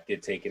Prescott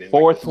get taken in?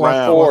 Fourth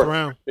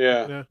round.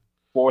 Yeah.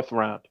 Fourth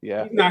round.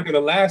 Yeah. He's not going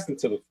to last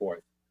until the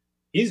fourth.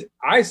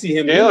 I see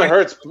him. Jalen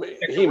Hurts.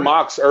 He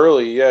mocks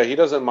early. Yeah, he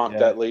doesn't mock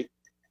that late.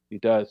 He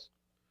does.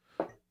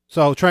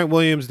 So Trent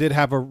Williams did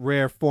have a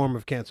rare form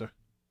of cancer,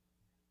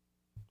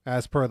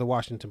 as per the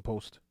Washington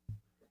Post.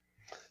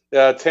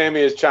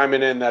 Tammy is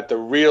chiming in that the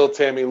real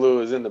Tammy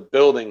Lou is in the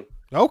building.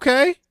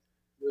 Okay.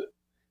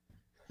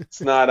 It's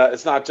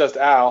not just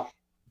Al.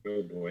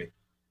 Oh boy.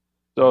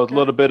 So it's a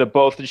little bit of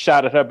both. And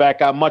shouted her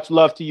back out. Much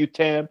love to you,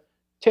 Tam.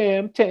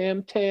 Tam.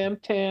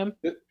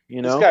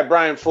 You know, this guy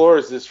Brian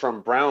Flores is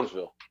from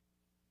Brownsville.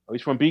 Oh,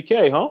 he's from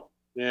BK, huh?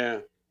 Yeah.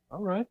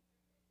 All right.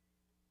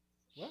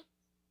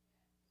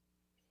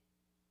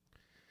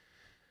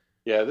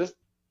 Yeah, he's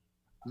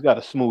got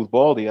a smooth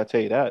baldy. I tell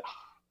you that.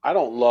 I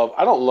don't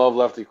love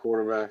lefty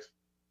quarterbacks.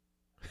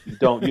 You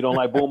don't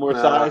like Boomer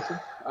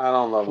Esiason? I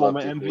don't love former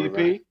lefty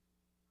MVP.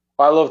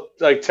 I love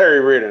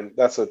Terry Reardon.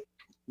 That's a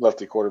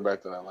lefty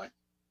quarterback that I like.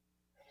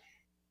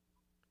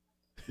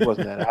 He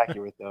wasn't that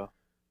accurate though.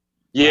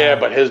 Yeah,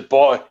 but his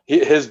ball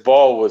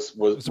was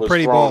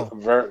pretty strong.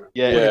 ball.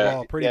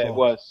 Pretty ball. It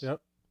was.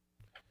 Yep.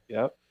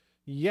 Yeah.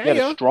 He had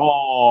a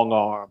strong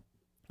arm.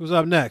 Who's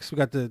up next? We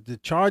got the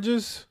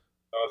Chargers.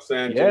 Los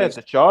Angeles. Yeah,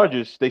 the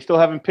Chargers. They still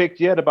haven't picked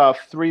yet. About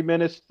 3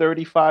 minutes,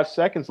 35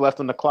 seconds left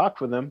on the clock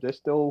for them. They're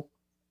still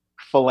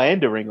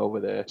philandering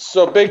over there.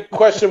 So big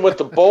question with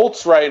the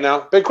Bolts right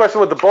now.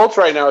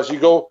 Is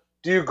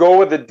do you go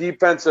with a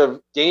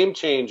defensive game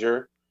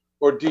changer,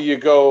 or do you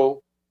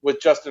go with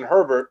Justin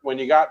Herbert when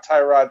you got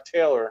Tyrod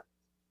Taylor,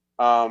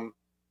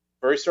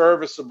 very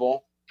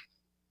serviceable,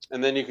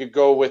 and then you could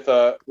go with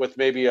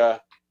maybe a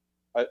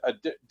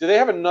do they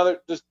have another?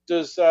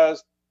 Does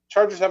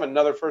Chargers have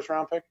another first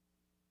round pick?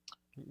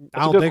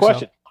 That's a good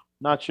question.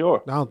 Not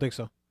sure. I don't think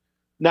so.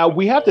 Now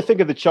we have to think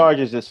of the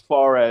Chargers as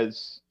far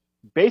as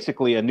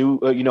basically a new,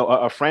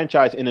 a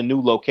franchise in a new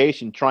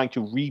location trying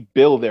to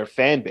rebuild their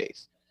fan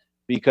base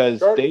because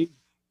they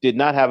did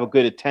not have a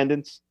good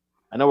attendance.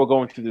 I know we're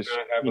going through this,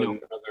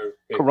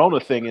 Corona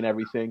thing and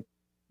everything,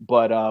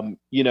 but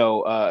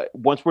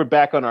once we're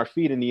back on our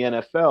feet in the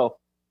NFL,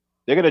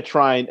 they're going to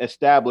try and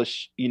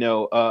establish,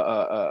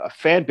 a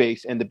fan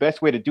base, and the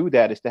best way to do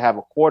that is to have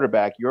a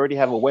quarterback. You already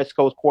have a West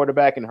Coast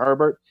quarterback in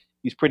Herbert.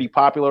 He's pretty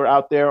popular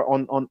out there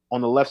on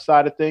the left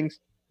side of things.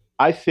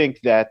 I think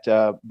that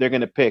they're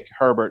going to pick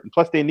Herbert, and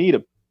plus they need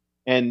him.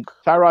 And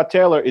Tyrod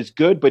Taylor is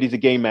good, but he's a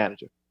game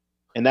manager,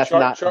 and that's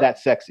not that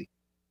sexy.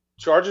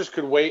 Chargers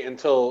could wait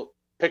until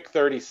pick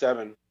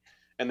 37,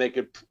 and they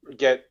could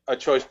get a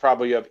choice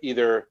probably of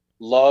either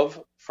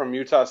Love from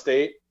Utah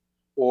State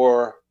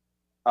or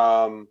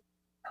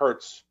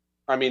Hurts.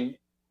 I mean,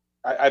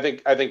 I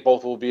think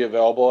both will be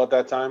available at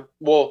that time.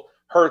 Well,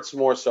 Hurts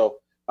more so.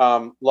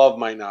 Love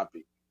might not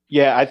be.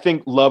 Yeah, I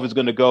think Love is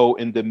going to go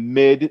in the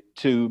mid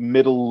to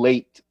middle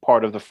late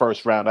part of the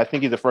first round. I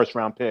think he's a first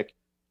round pick.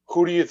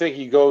 Who do you think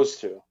he goes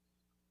to?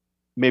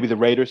 Maybe the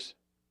Raiders.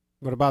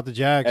 What about the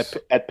Jags?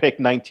 At pick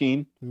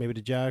 19. Maybe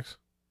the Jags.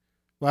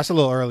 Well, that's a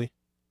little early.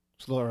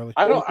 It's a little early.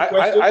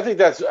 I think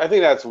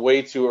that's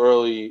way too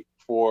early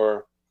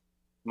for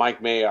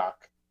Mike Mayock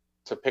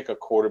to pick a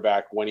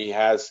quarterback when he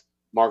has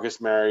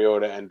Marcus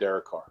Mariota and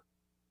Derek Carr.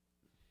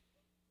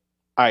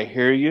 I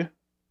hear you.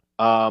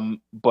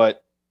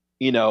 But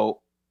the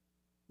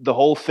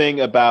whole thing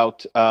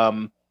about,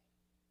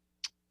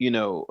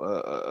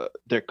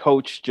 their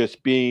coach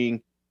just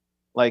being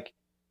like,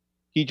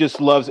 he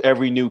just loves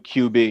every new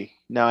QB.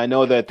 Now, I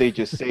know that they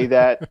just say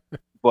that,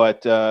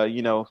 but,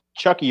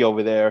 Chucky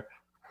over there,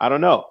 I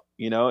don't know.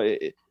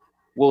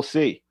 We'll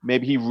see.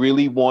 Maybe he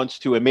really wants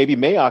to, and maybe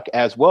Mayock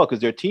as well, because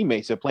they're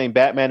teammates. They're playing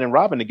Batman and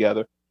Robin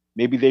together.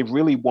 Maybe they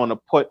really want to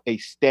put a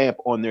stamp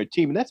on their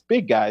team. And that's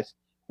big, guys.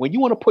 When you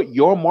want to put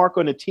your mark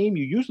on a team,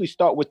 you usually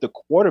start with the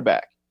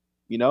quarterback,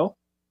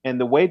 and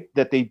the way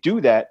that they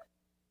do that,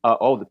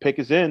 the pick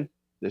is in.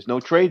 There's no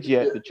trades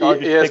yet. The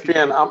Chargers.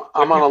 ESPN,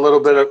 I'm on a little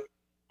bit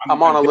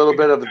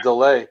of a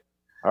delay.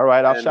 All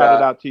right, I'll shout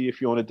it out to you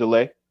if you want a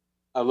delay.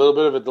 A little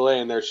bit of a delay,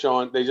 and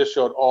they just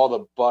showed all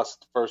the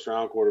bust first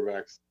round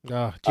quarterbacks.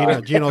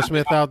 Geno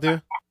Smith out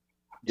there.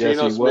 Yes,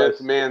 Geno Smith,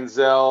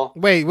 Manziel,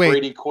 wait,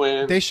 Brady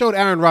Quinn. They showed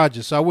Aaron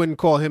Rodgers, so I wouldn't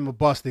call him a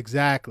bust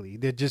exactly.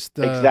 They're just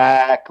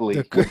exactly.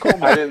 I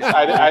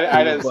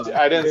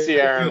didn't see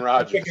Aaron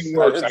Rodgers. Picking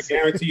worse. I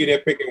guarantee you, they're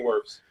picking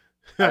worse.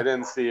 I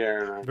didn't see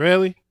Aaron Rodgers.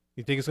 Really?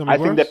 You think it's gonna be worse?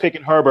 I think they're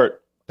picking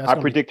Herbert. I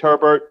predict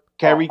Herbert.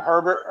 Kerry.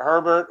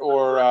 Herbert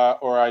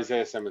or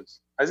Isaiah Simmons.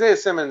 Isaiah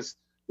Simmons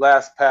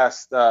last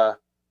past 7-8.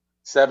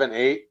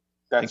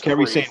 That's and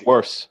Kerry saying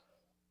worse.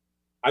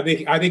 I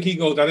think he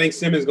goes. I think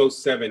Simmons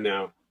goes 7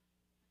 now.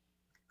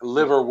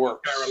 Liver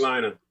works.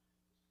 Carolina.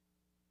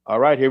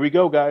 All right, here we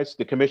go, guys.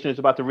 The commissioner is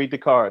about to read the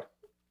card.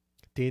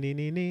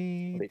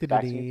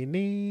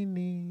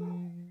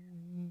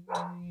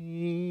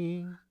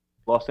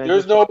 Los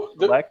Angeles.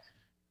 Select.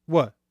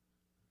 What?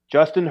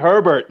 Justin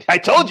Herbert. I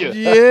told you.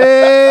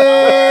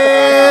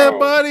 Yeah,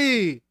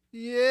 buddy.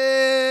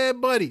 Yeah,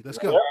 buddy. Let's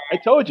go. I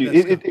told you.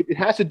 It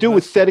has to do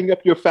with setting up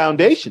your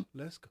foundation.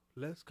 Let's go.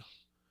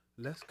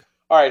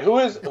 All right, who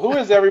is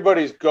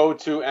everybody's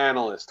go-to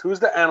analyst? Who's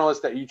the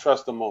analyst that you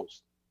trust the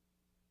most?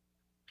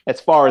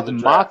 As far as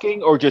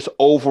mocking or just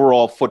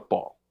overall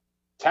football?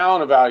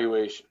 Talent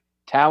evaluation.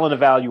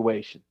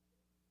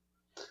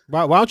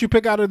 Why don't you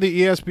pick out of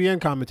the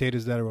ESPN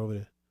commentators that are over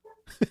there?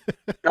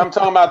 I'm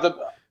talking about the.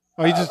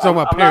 Oh, you just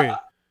talking about period.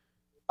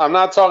 I'm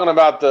not talking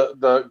about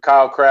the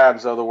Kyle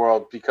Krabs of the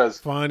world because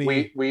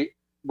funny.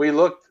 We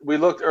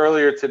looked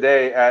earlier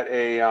today at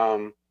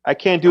a I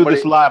can't do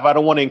this live. I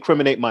don't want to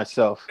incriminate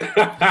myself.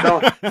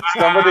 Somebody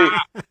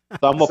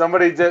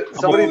did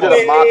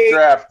a mock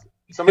draft.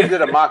 Somebody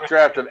did a mock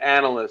draft of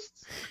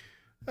analysts,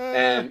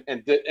 and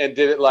did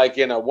it like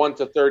in a 1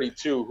 to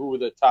 32. Who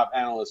the top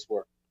analysts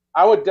were?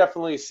 I would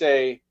definitely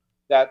say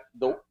that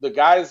the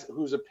guys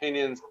whose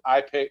opinions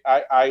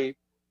I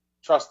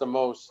trust the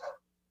most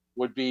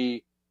would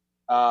be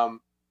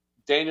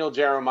Daniel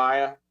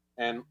Jeremiah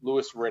and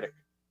Louis Riddick.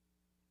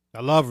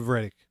 I love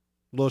Riddick.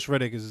 Louis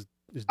Riddick is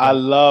I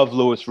love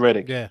Louis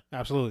Riddick. Yeah,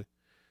 absolutely.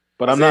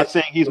 But I'm not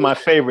saying he's my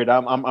favorite.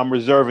 I'm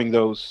reserving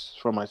those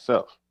for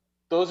myself.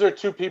 Those are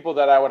two people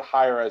that I would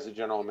hire as a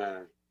general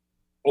manager.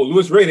 Oh,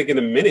 Louis Riddick in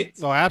a minute.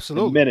 Oh,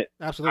 absolutely.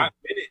 Absolutely.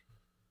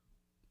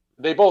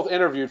 They both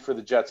interviewed for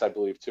the Jets, I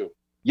believe, too.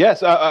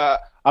 Yes.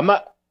 I'm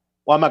not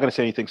going to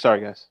say anything. Sorry,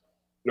 guys.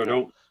 No,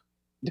 don't.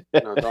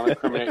 No, don't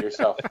incriminate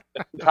yourself.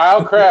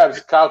 Kyle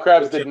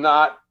Krabs did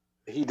not.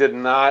 He did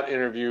not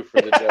interview for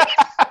the Jets.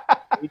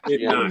 He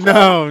did not.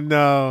 No,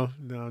 not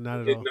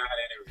at all.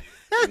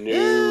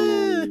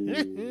 No.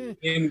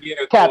 Didn't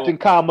get a Captain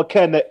Kyle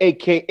McKenna,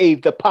 a.k.a.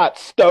 the pot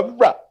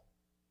stirrer.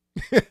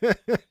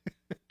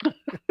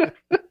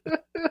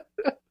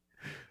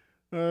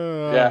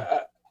 Yeah.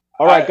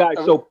 All right, guys.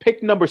 So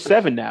pick number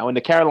 7 now, and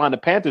the Carolina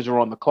Panthers are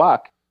on the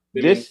clock.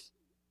 This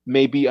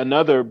maybe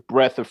another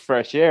breath of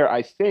fresh air.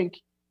 I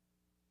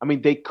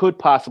mean, they could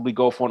possibly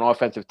go for an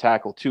offensive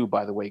tackle too,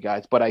 by the way,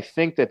 guys. But I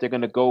think that they're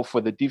going to go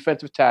for the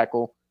defensive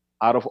tackle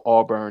out of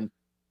Auburn,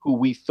 who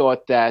we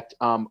thought that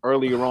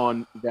earlier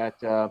on that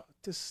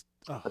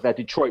that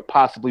Detroit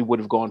possibly would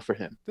have gone for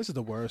him. This is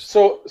the worst.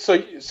 So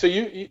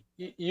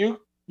you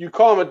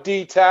call him a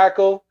D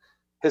tackle.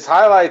 His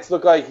highlights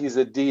look like he's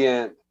a D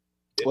end.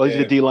 Well, he's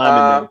a D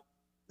lineman.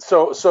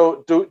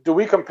 So do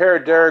we compare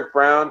Derek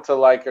Brown to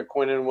like a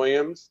Quinnen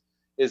Williams?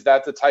 Is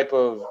that the type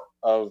of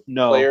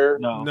player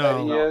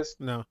that he is?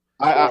 No.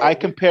 I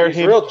compare him.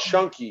 He's real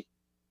chunky.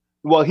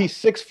 Well, he's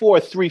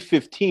 6'4",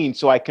 315,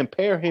 so I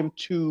compare him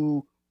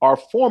to our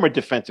former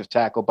defensive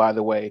tackle, by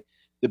the way,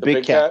 the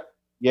Big Cat.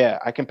 Yeah,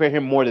 I compare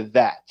him more to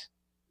that.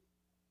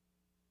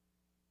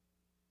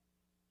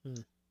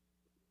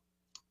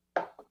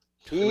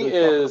 He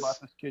is about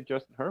this kid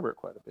Justin Herbert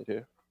quite a bit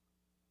here.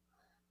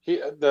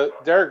 The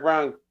Derek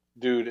Brown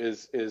dude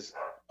is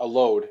a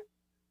load,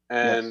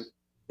 and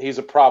he's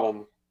a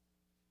problem.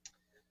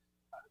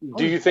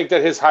 Do you think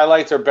that his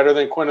highlights are better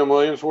than Quinnen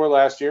Williams were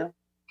last year?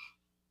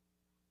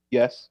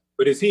 Yes.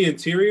 But is he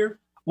interior?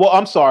 Well,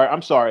 I'm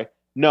sorry.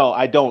 No,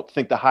 I don't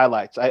think the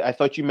highlights. I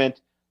thought you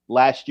meant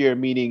last year,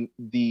 meaning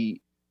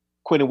the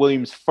Quinnen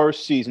Williams'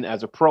 first season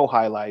as a pro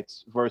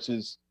highlights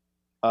versus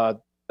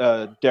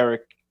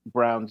Derek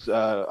Brown's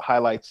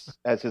highlights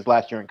as his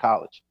last year in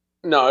college.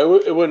 No,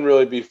 it wouldn't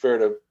really be fair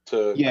to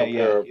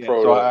compare a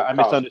pro. So I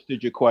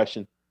misunderstood your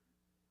question.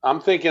 I'm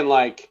thinking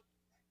like,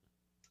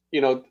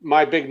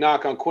 my big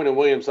knock on Quinnen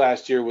Williams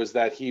last year was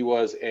that he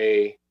was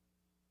a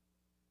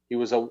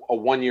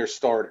 1-year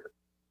starter,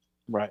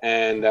 right?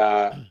 And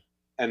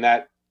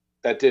that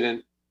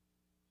didn't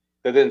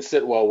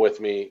sit well with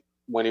me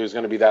when he was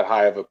going to be that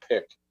high of a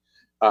pick,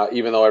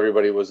 even though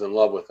everybody was in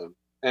love with him.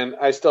 And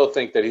I still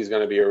think that he's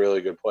going to be a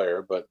really good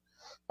player. But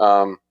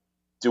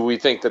do we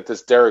think that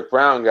this Derek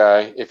Brown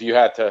guy, if you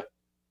had to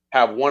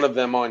have one of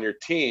them on your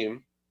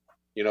team,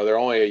 they're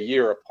only a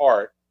year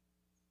apart,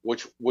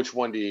 which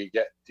one do you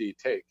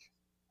take?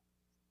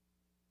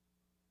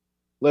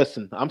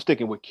 Listen, I'm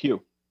sticking with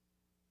Q.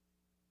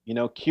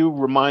 Q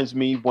reminds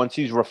me, once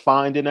he's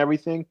refined and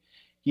everything,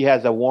 he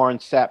has a Warren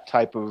Sapp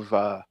type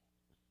of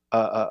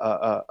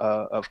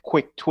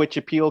quick twitch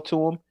appeal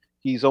to him.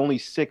 He's only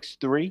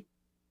 6'3",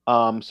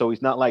 so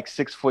he's not like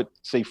 6 foot,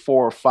 say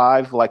 4 or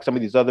 5, like some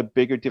of these other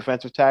bigger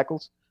defensive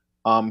tackles.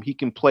 He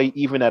can play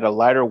even at a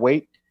lighter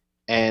weight,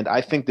 and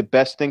I think the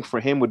best thing for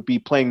him would be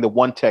playing the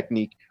one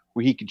technique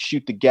where he could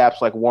shoot the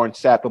gaps like Warren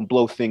Sapp and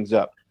blow things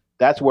up.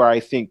 That's where I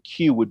think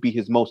Q would be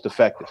his most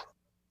effective.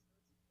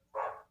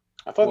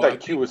 I thought that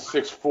Q was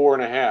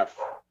 6'4.5".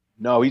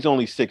 No, he's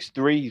only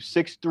 6'3". He's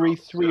 6'3",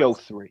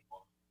 303.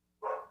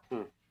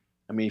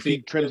 I mean, if he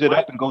trims it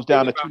up and goes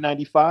down to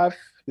 295,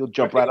 he'll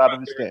jump right out of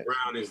his stance.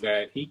 Brown is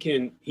that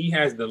he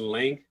has the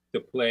length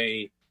to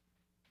play,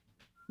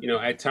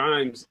 at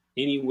times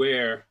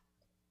anywhere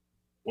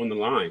on the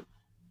line.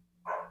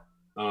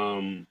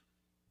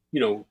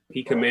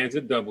 He commands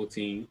a double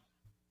team.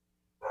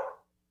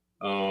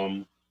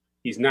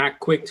 He's not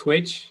quick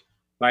twitch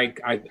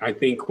like I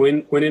think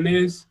Quinnen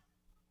is.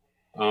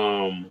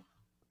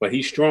 But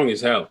he's strong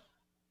as hell.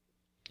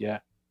 Yeah.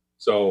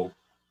 So,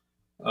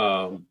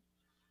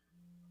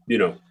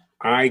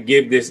 I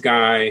give this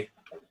guy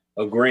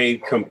a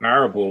grade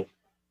comparable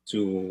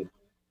to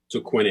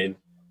Quinnen.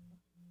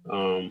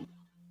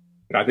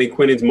 But I think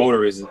Quinnen's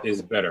motor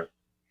is better.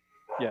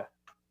 Yeah.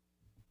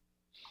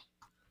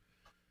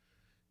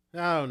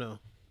 I don't know.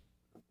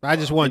 I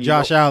just want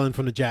Josh Allen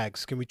from the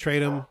Jags. Can we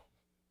trade him?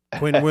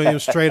 Quinnen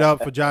Williams straight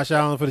up for Josh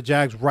Allen for the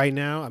Jags right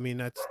now. I mean,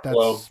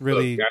 that's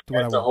really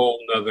that's a whole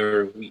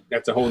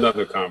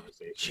nother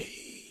conversation.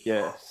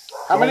 Yes.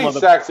 How many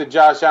sacks did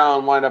Josh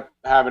Allen wind up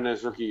having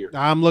his rookie year?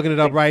 I'm looking it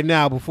up right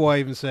now before I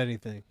even said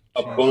anything.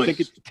 A bunch. I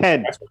think it's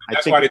 10.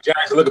 That's why the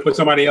Jags are looking for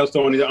somebody else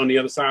on the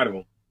other side of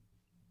him.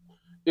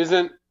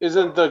 Isn't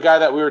the guy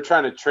that we were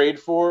trying to trade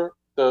for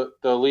the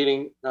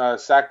leading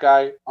sack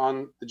guy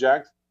on the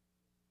Jags?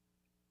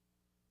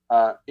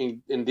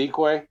 In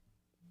Decoy?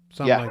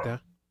 Something like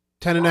that.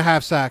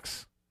 10.5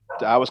 sacks.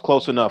 I was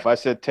close enough. I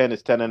said 10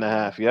 is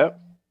 10.5. Yep.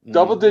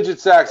 Double-digit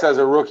sacks as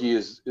a rookie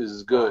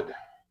is good.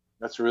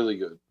 That's really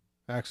good.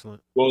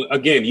 Excellent. Well,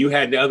 again, you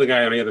had the other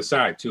guy on the other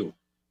side too.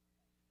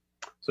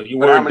 So you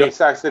but how many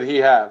sacks did he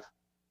have?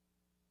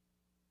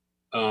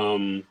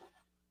 The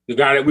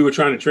guy that we were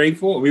trying to trade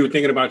for, we were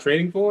thinking about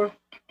trading for.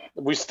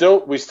 We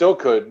still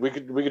could. We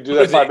could do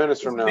that 5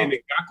 minutes from now.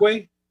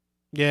 Ngakwe?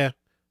 Yeah,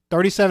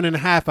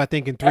 37.5. I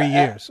think in 3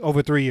 years,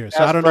 over 3 years.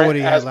 So I don't know what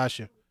he had last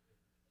year.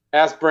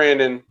 Ask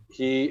Brandon.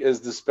 He is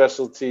the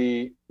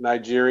specialty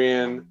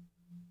Nigerian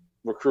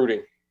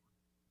recruiting.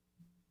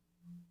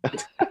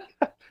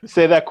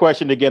 Say that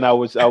question again. I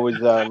was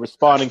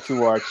responding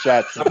to our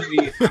chat. How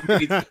many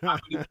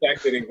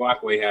sacks did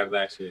Ngakwe have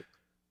last year?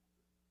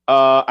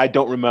 I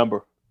don't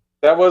remember.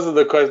 That wasn't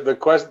the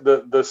question.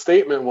 The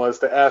statement was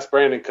to ask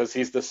Brandon because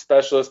he's the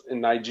specialist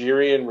in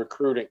Nigerian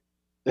recruiting.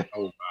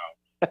 Oh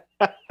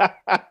wow!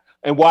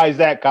 And why is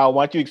that, Kyle?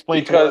 Why don't you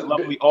explain to our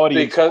lovely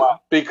audience why?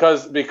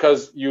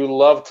 Because you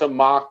love to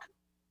mock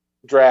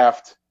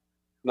draft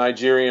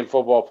Nigerian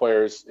football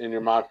players in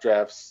your mock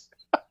drafts.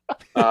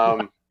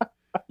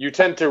 You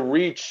tend to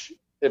reach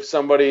if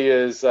somebody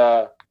is,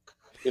 a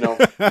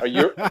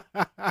Yoruba.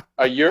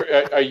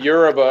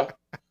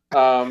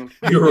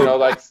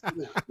 Like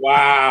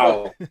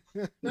wow.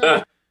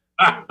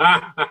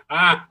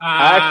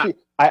 I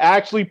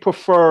actually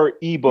prefer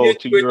Igbo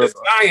to Yoruba.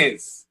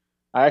 Science.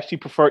 I actually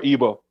prefer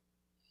Igbo.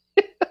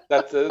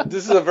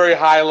 This is a very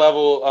high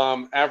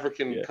level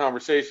African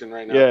conversation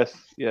right now. Yes.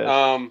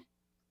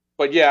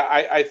 But yeah,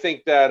 I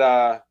think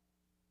that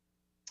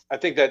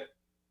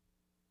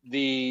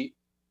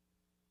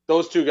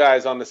those two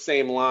guys on the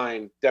same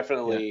line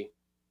definitely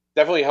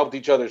helped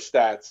each other's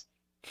stats.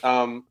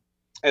 And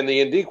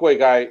the Ndikwe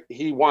guy,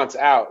 he wants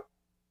out.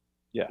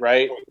 Yeah.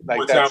 Right?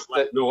 Like that's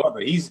no other.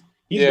 He's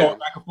going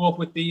back and forth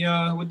with the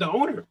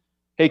owner.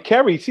 Hey,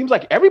 Kerry, seems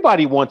like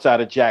everybody wants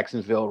out of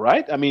Jacksonville,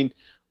 right? I mean,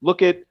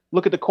 look at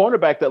the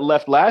cornerback that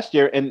left last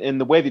year and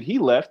the way that he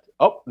left.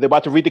 Oh, they're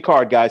about to read the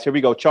card, guys. Here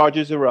we go.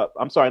 Chargers are up.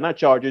 I'm sorry, not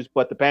Chargers,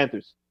 but the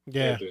Panthers.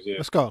 Yeah.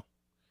 Let's go.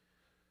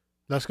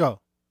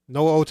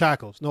 No old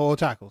tackles.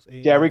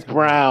 Derek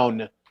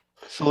Brown,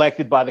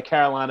 selected by the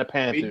Carolina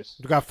Panthers.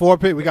 We got 4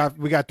 picks.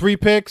 We got 3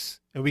 picks,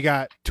 and we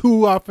got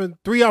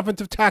 3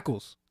 offensive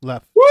tackles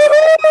left.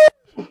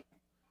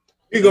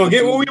 We're gonna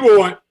get what we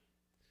want.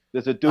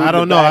 There's a dude. I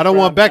don't know. I don't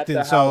want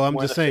Becton, so I'm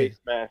just saying.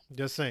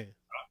 Just saying.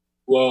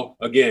 Well,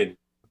 again,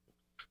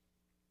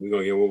 we're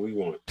gonna get what we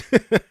want.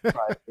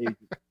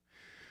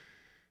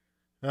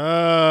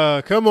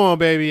 Come on,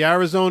 baby.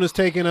 Arizona's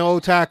taking an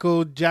old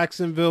tackle.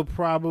 Jacksonville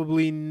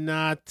probably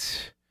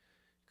not.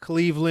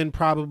 Cleveland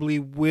probably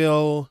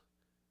will.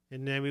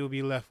 And then we will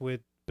be left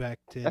with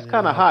Becton. That's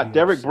kind of hot.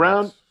 Derek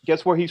Brown,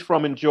 guess where he's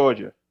from in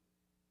Georgia?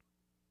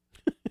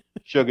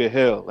 Sugar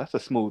Hill. That's a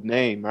smooth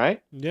name,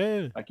 right?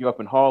 Yeah. Like you're up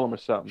in Harlem or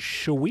something.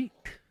 Sweet.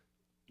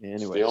 Yeah,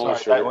 anyway,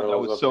 sorry, that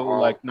was so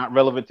like not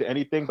relevant to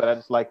anything, but I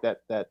just like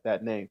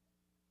that name.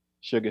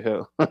 Sugar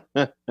Hill.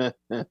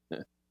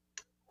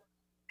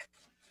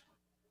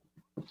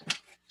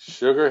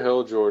 Sugar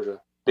Hill, Georgia.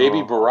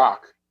 Baby Barack.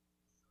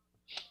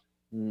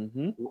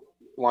 Mm-hmm.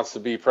 Wants to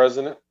be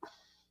president.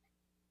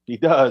 He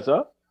does,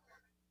 huh?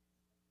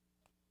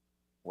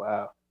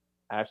 Wow.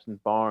 Ashton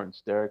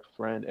Barnes, Derek's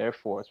friend, Air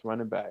Force,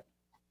 running back.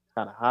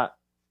 Kind of hot.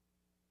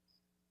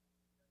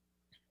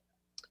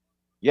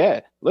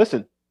 Yeah,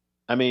 listen.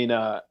 I mean,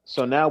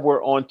 so now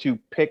we're on to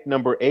pick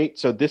number 8.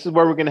 So this is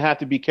where we're going to have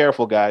to be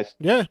careful, guys.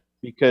 Yeah.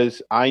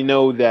 Because I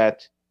know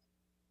that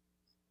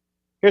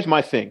here's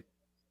my thing.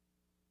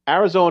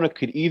 Arizona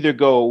could either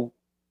go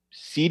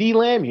CeeDee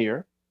Lamb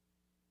here,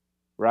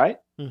 right?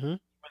 Mm-hmm.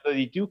 So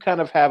they do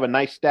kind of have a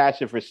nice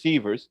stash of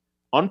receivers,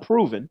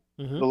 unproven.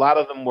 Mm-hmm. A lot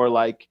of them were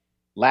like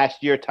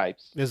last year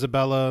types.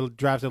 Isabella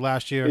drafted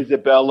last year. Yeah.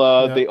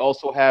 They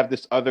also have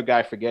this other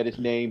guy, forget his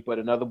name, but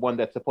another one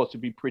that's supposed to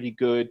be pretty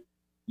good.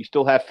 You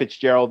still have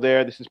Fitzgerald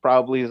there. This is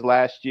probably his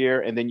last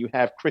year. And then you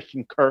have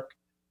Christian Kirk,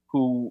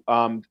 who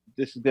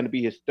this is going to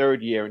be his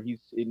 3rd year, and he's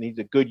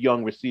a good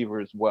young receiver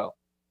as well.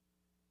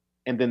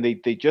 And then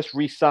they just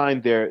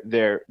re-signed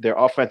their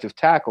offensive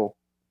tackle.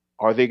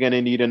 Are they going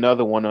to need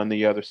another one on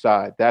the other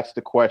side? That's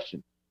the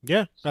question.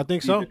 Yeah, I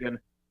think so.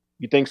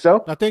 You think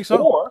so? I think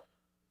so.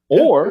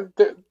 Or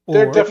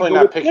they're definitely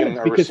not picking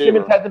a because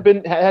receiver.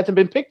 Simmons hasn't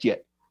been picked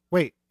yet.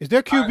 Wait, is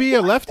their QB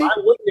a lefty? Why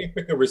wouldn't they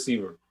pick a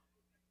receiver?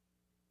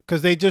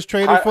 Because they just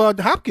traded for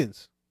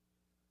Hopkins.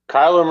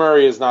 Kyler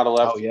Murray is not a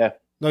lefty. Oh yeah.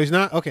 No, he's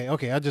not.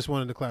 Okay. I just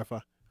wanted to clarify.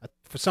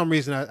 For some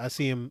reason, I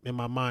see him in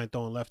my mind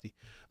throwing lefty.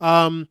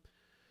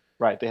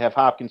 Right. They have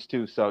Hopkins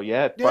too. So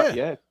yeah.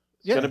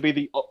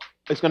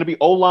 It's gonna be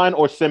O-line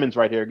or Simmons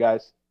right here,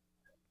 guys.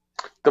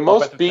 The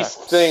most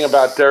beast thing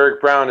about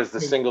Derek Brown is the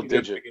single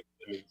digit.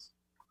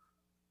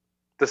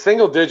 The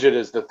single digit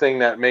is the thing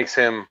that makes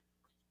him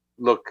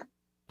look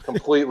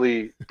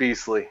completely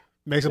beastly.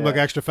 Makes him look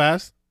extra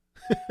fast.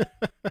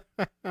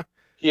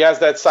 He has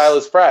that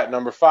Silas Pratt,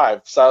 number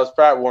 5. Silas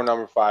Pratt wore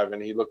number 5,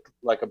 and he looked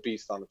like a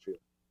beast on the field.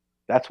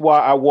 That's why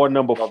I wore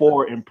number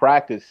 4 in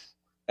practice.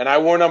 And I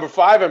wore number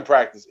 5 in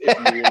practice, if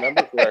you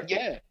remember correctly.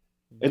 Yeah.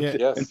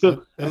 Yes.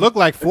 So, it looked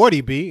like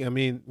 40, B. I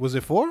mean, was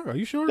it 4? Are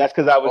you sure? That's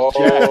because I was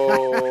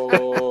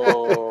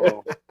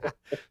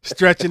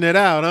stretching it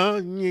out,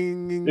 huh?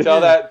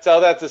 Tell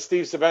that to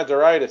Steve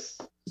Saventoritis.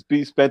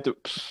 Steve Spencer.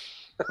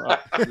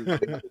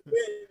 The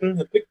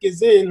pick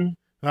is in.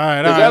 All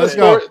right, let's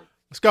go.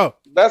 Let's go.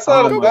 That's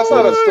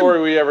not a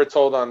story we ever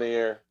told on the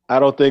air. I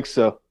don't think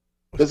so.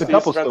 There's a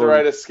couple stories.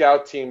 Saventoritis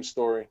scout team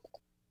story.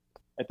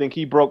 I think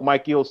he broke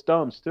Mike Eel's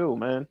thumbs too,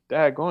 man.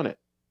 Daggone it.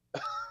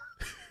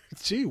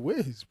 Gee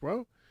whiz,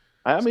 bro.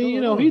 I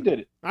mean, he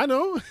did it. I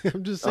know.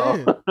 I'm just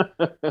saying.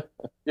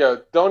 Yeah,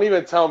 don't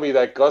even tell me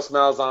that Gus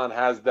Malzahn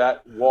has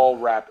that wall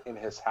wrap in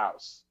his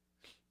house.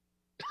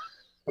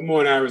 Come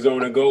on,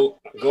 Arizona. Go.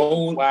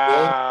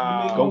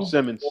 Wow. Go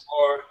Simmons.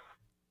 For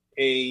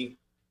a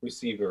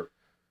receiver.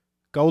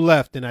 Go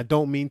left, and I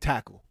don't mean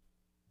tackle.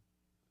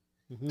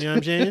 You know what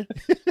I'm saying?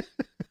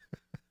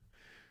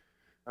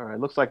 All right.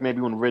 Looks like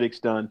maybe when Riddick's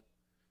done.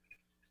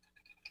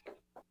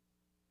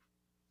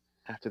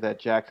 After that,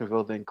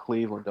 Jacksonville, then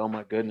Cleveland. Oh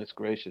my goodness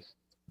gracious.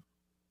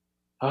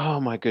 Oh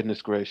my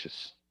goodness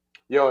gracious.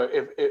 Yo,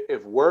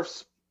 if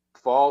Wirfs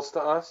falls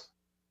to us,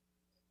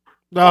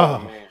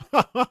 Oh,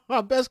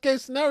 man. Best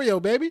case scenario,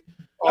 baby.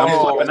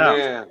 Oh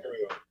man.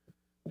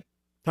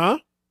 Huh?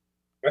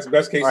 That's the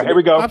best case. All right, here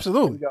we go.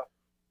 Absolutely. Here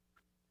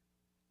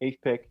we go.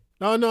 8th pick.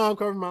 No, I'm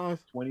covering my eyes.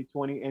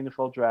 2020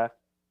 NFL Draft.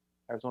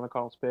 Arizona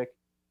Cardinals pick.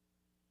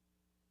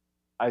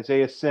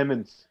 Isaiah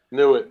Simmons.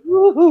 Knew it.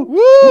 Woo-hoo.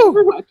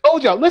 Woo! I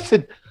told y'all.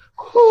 Listen.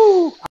 Woo.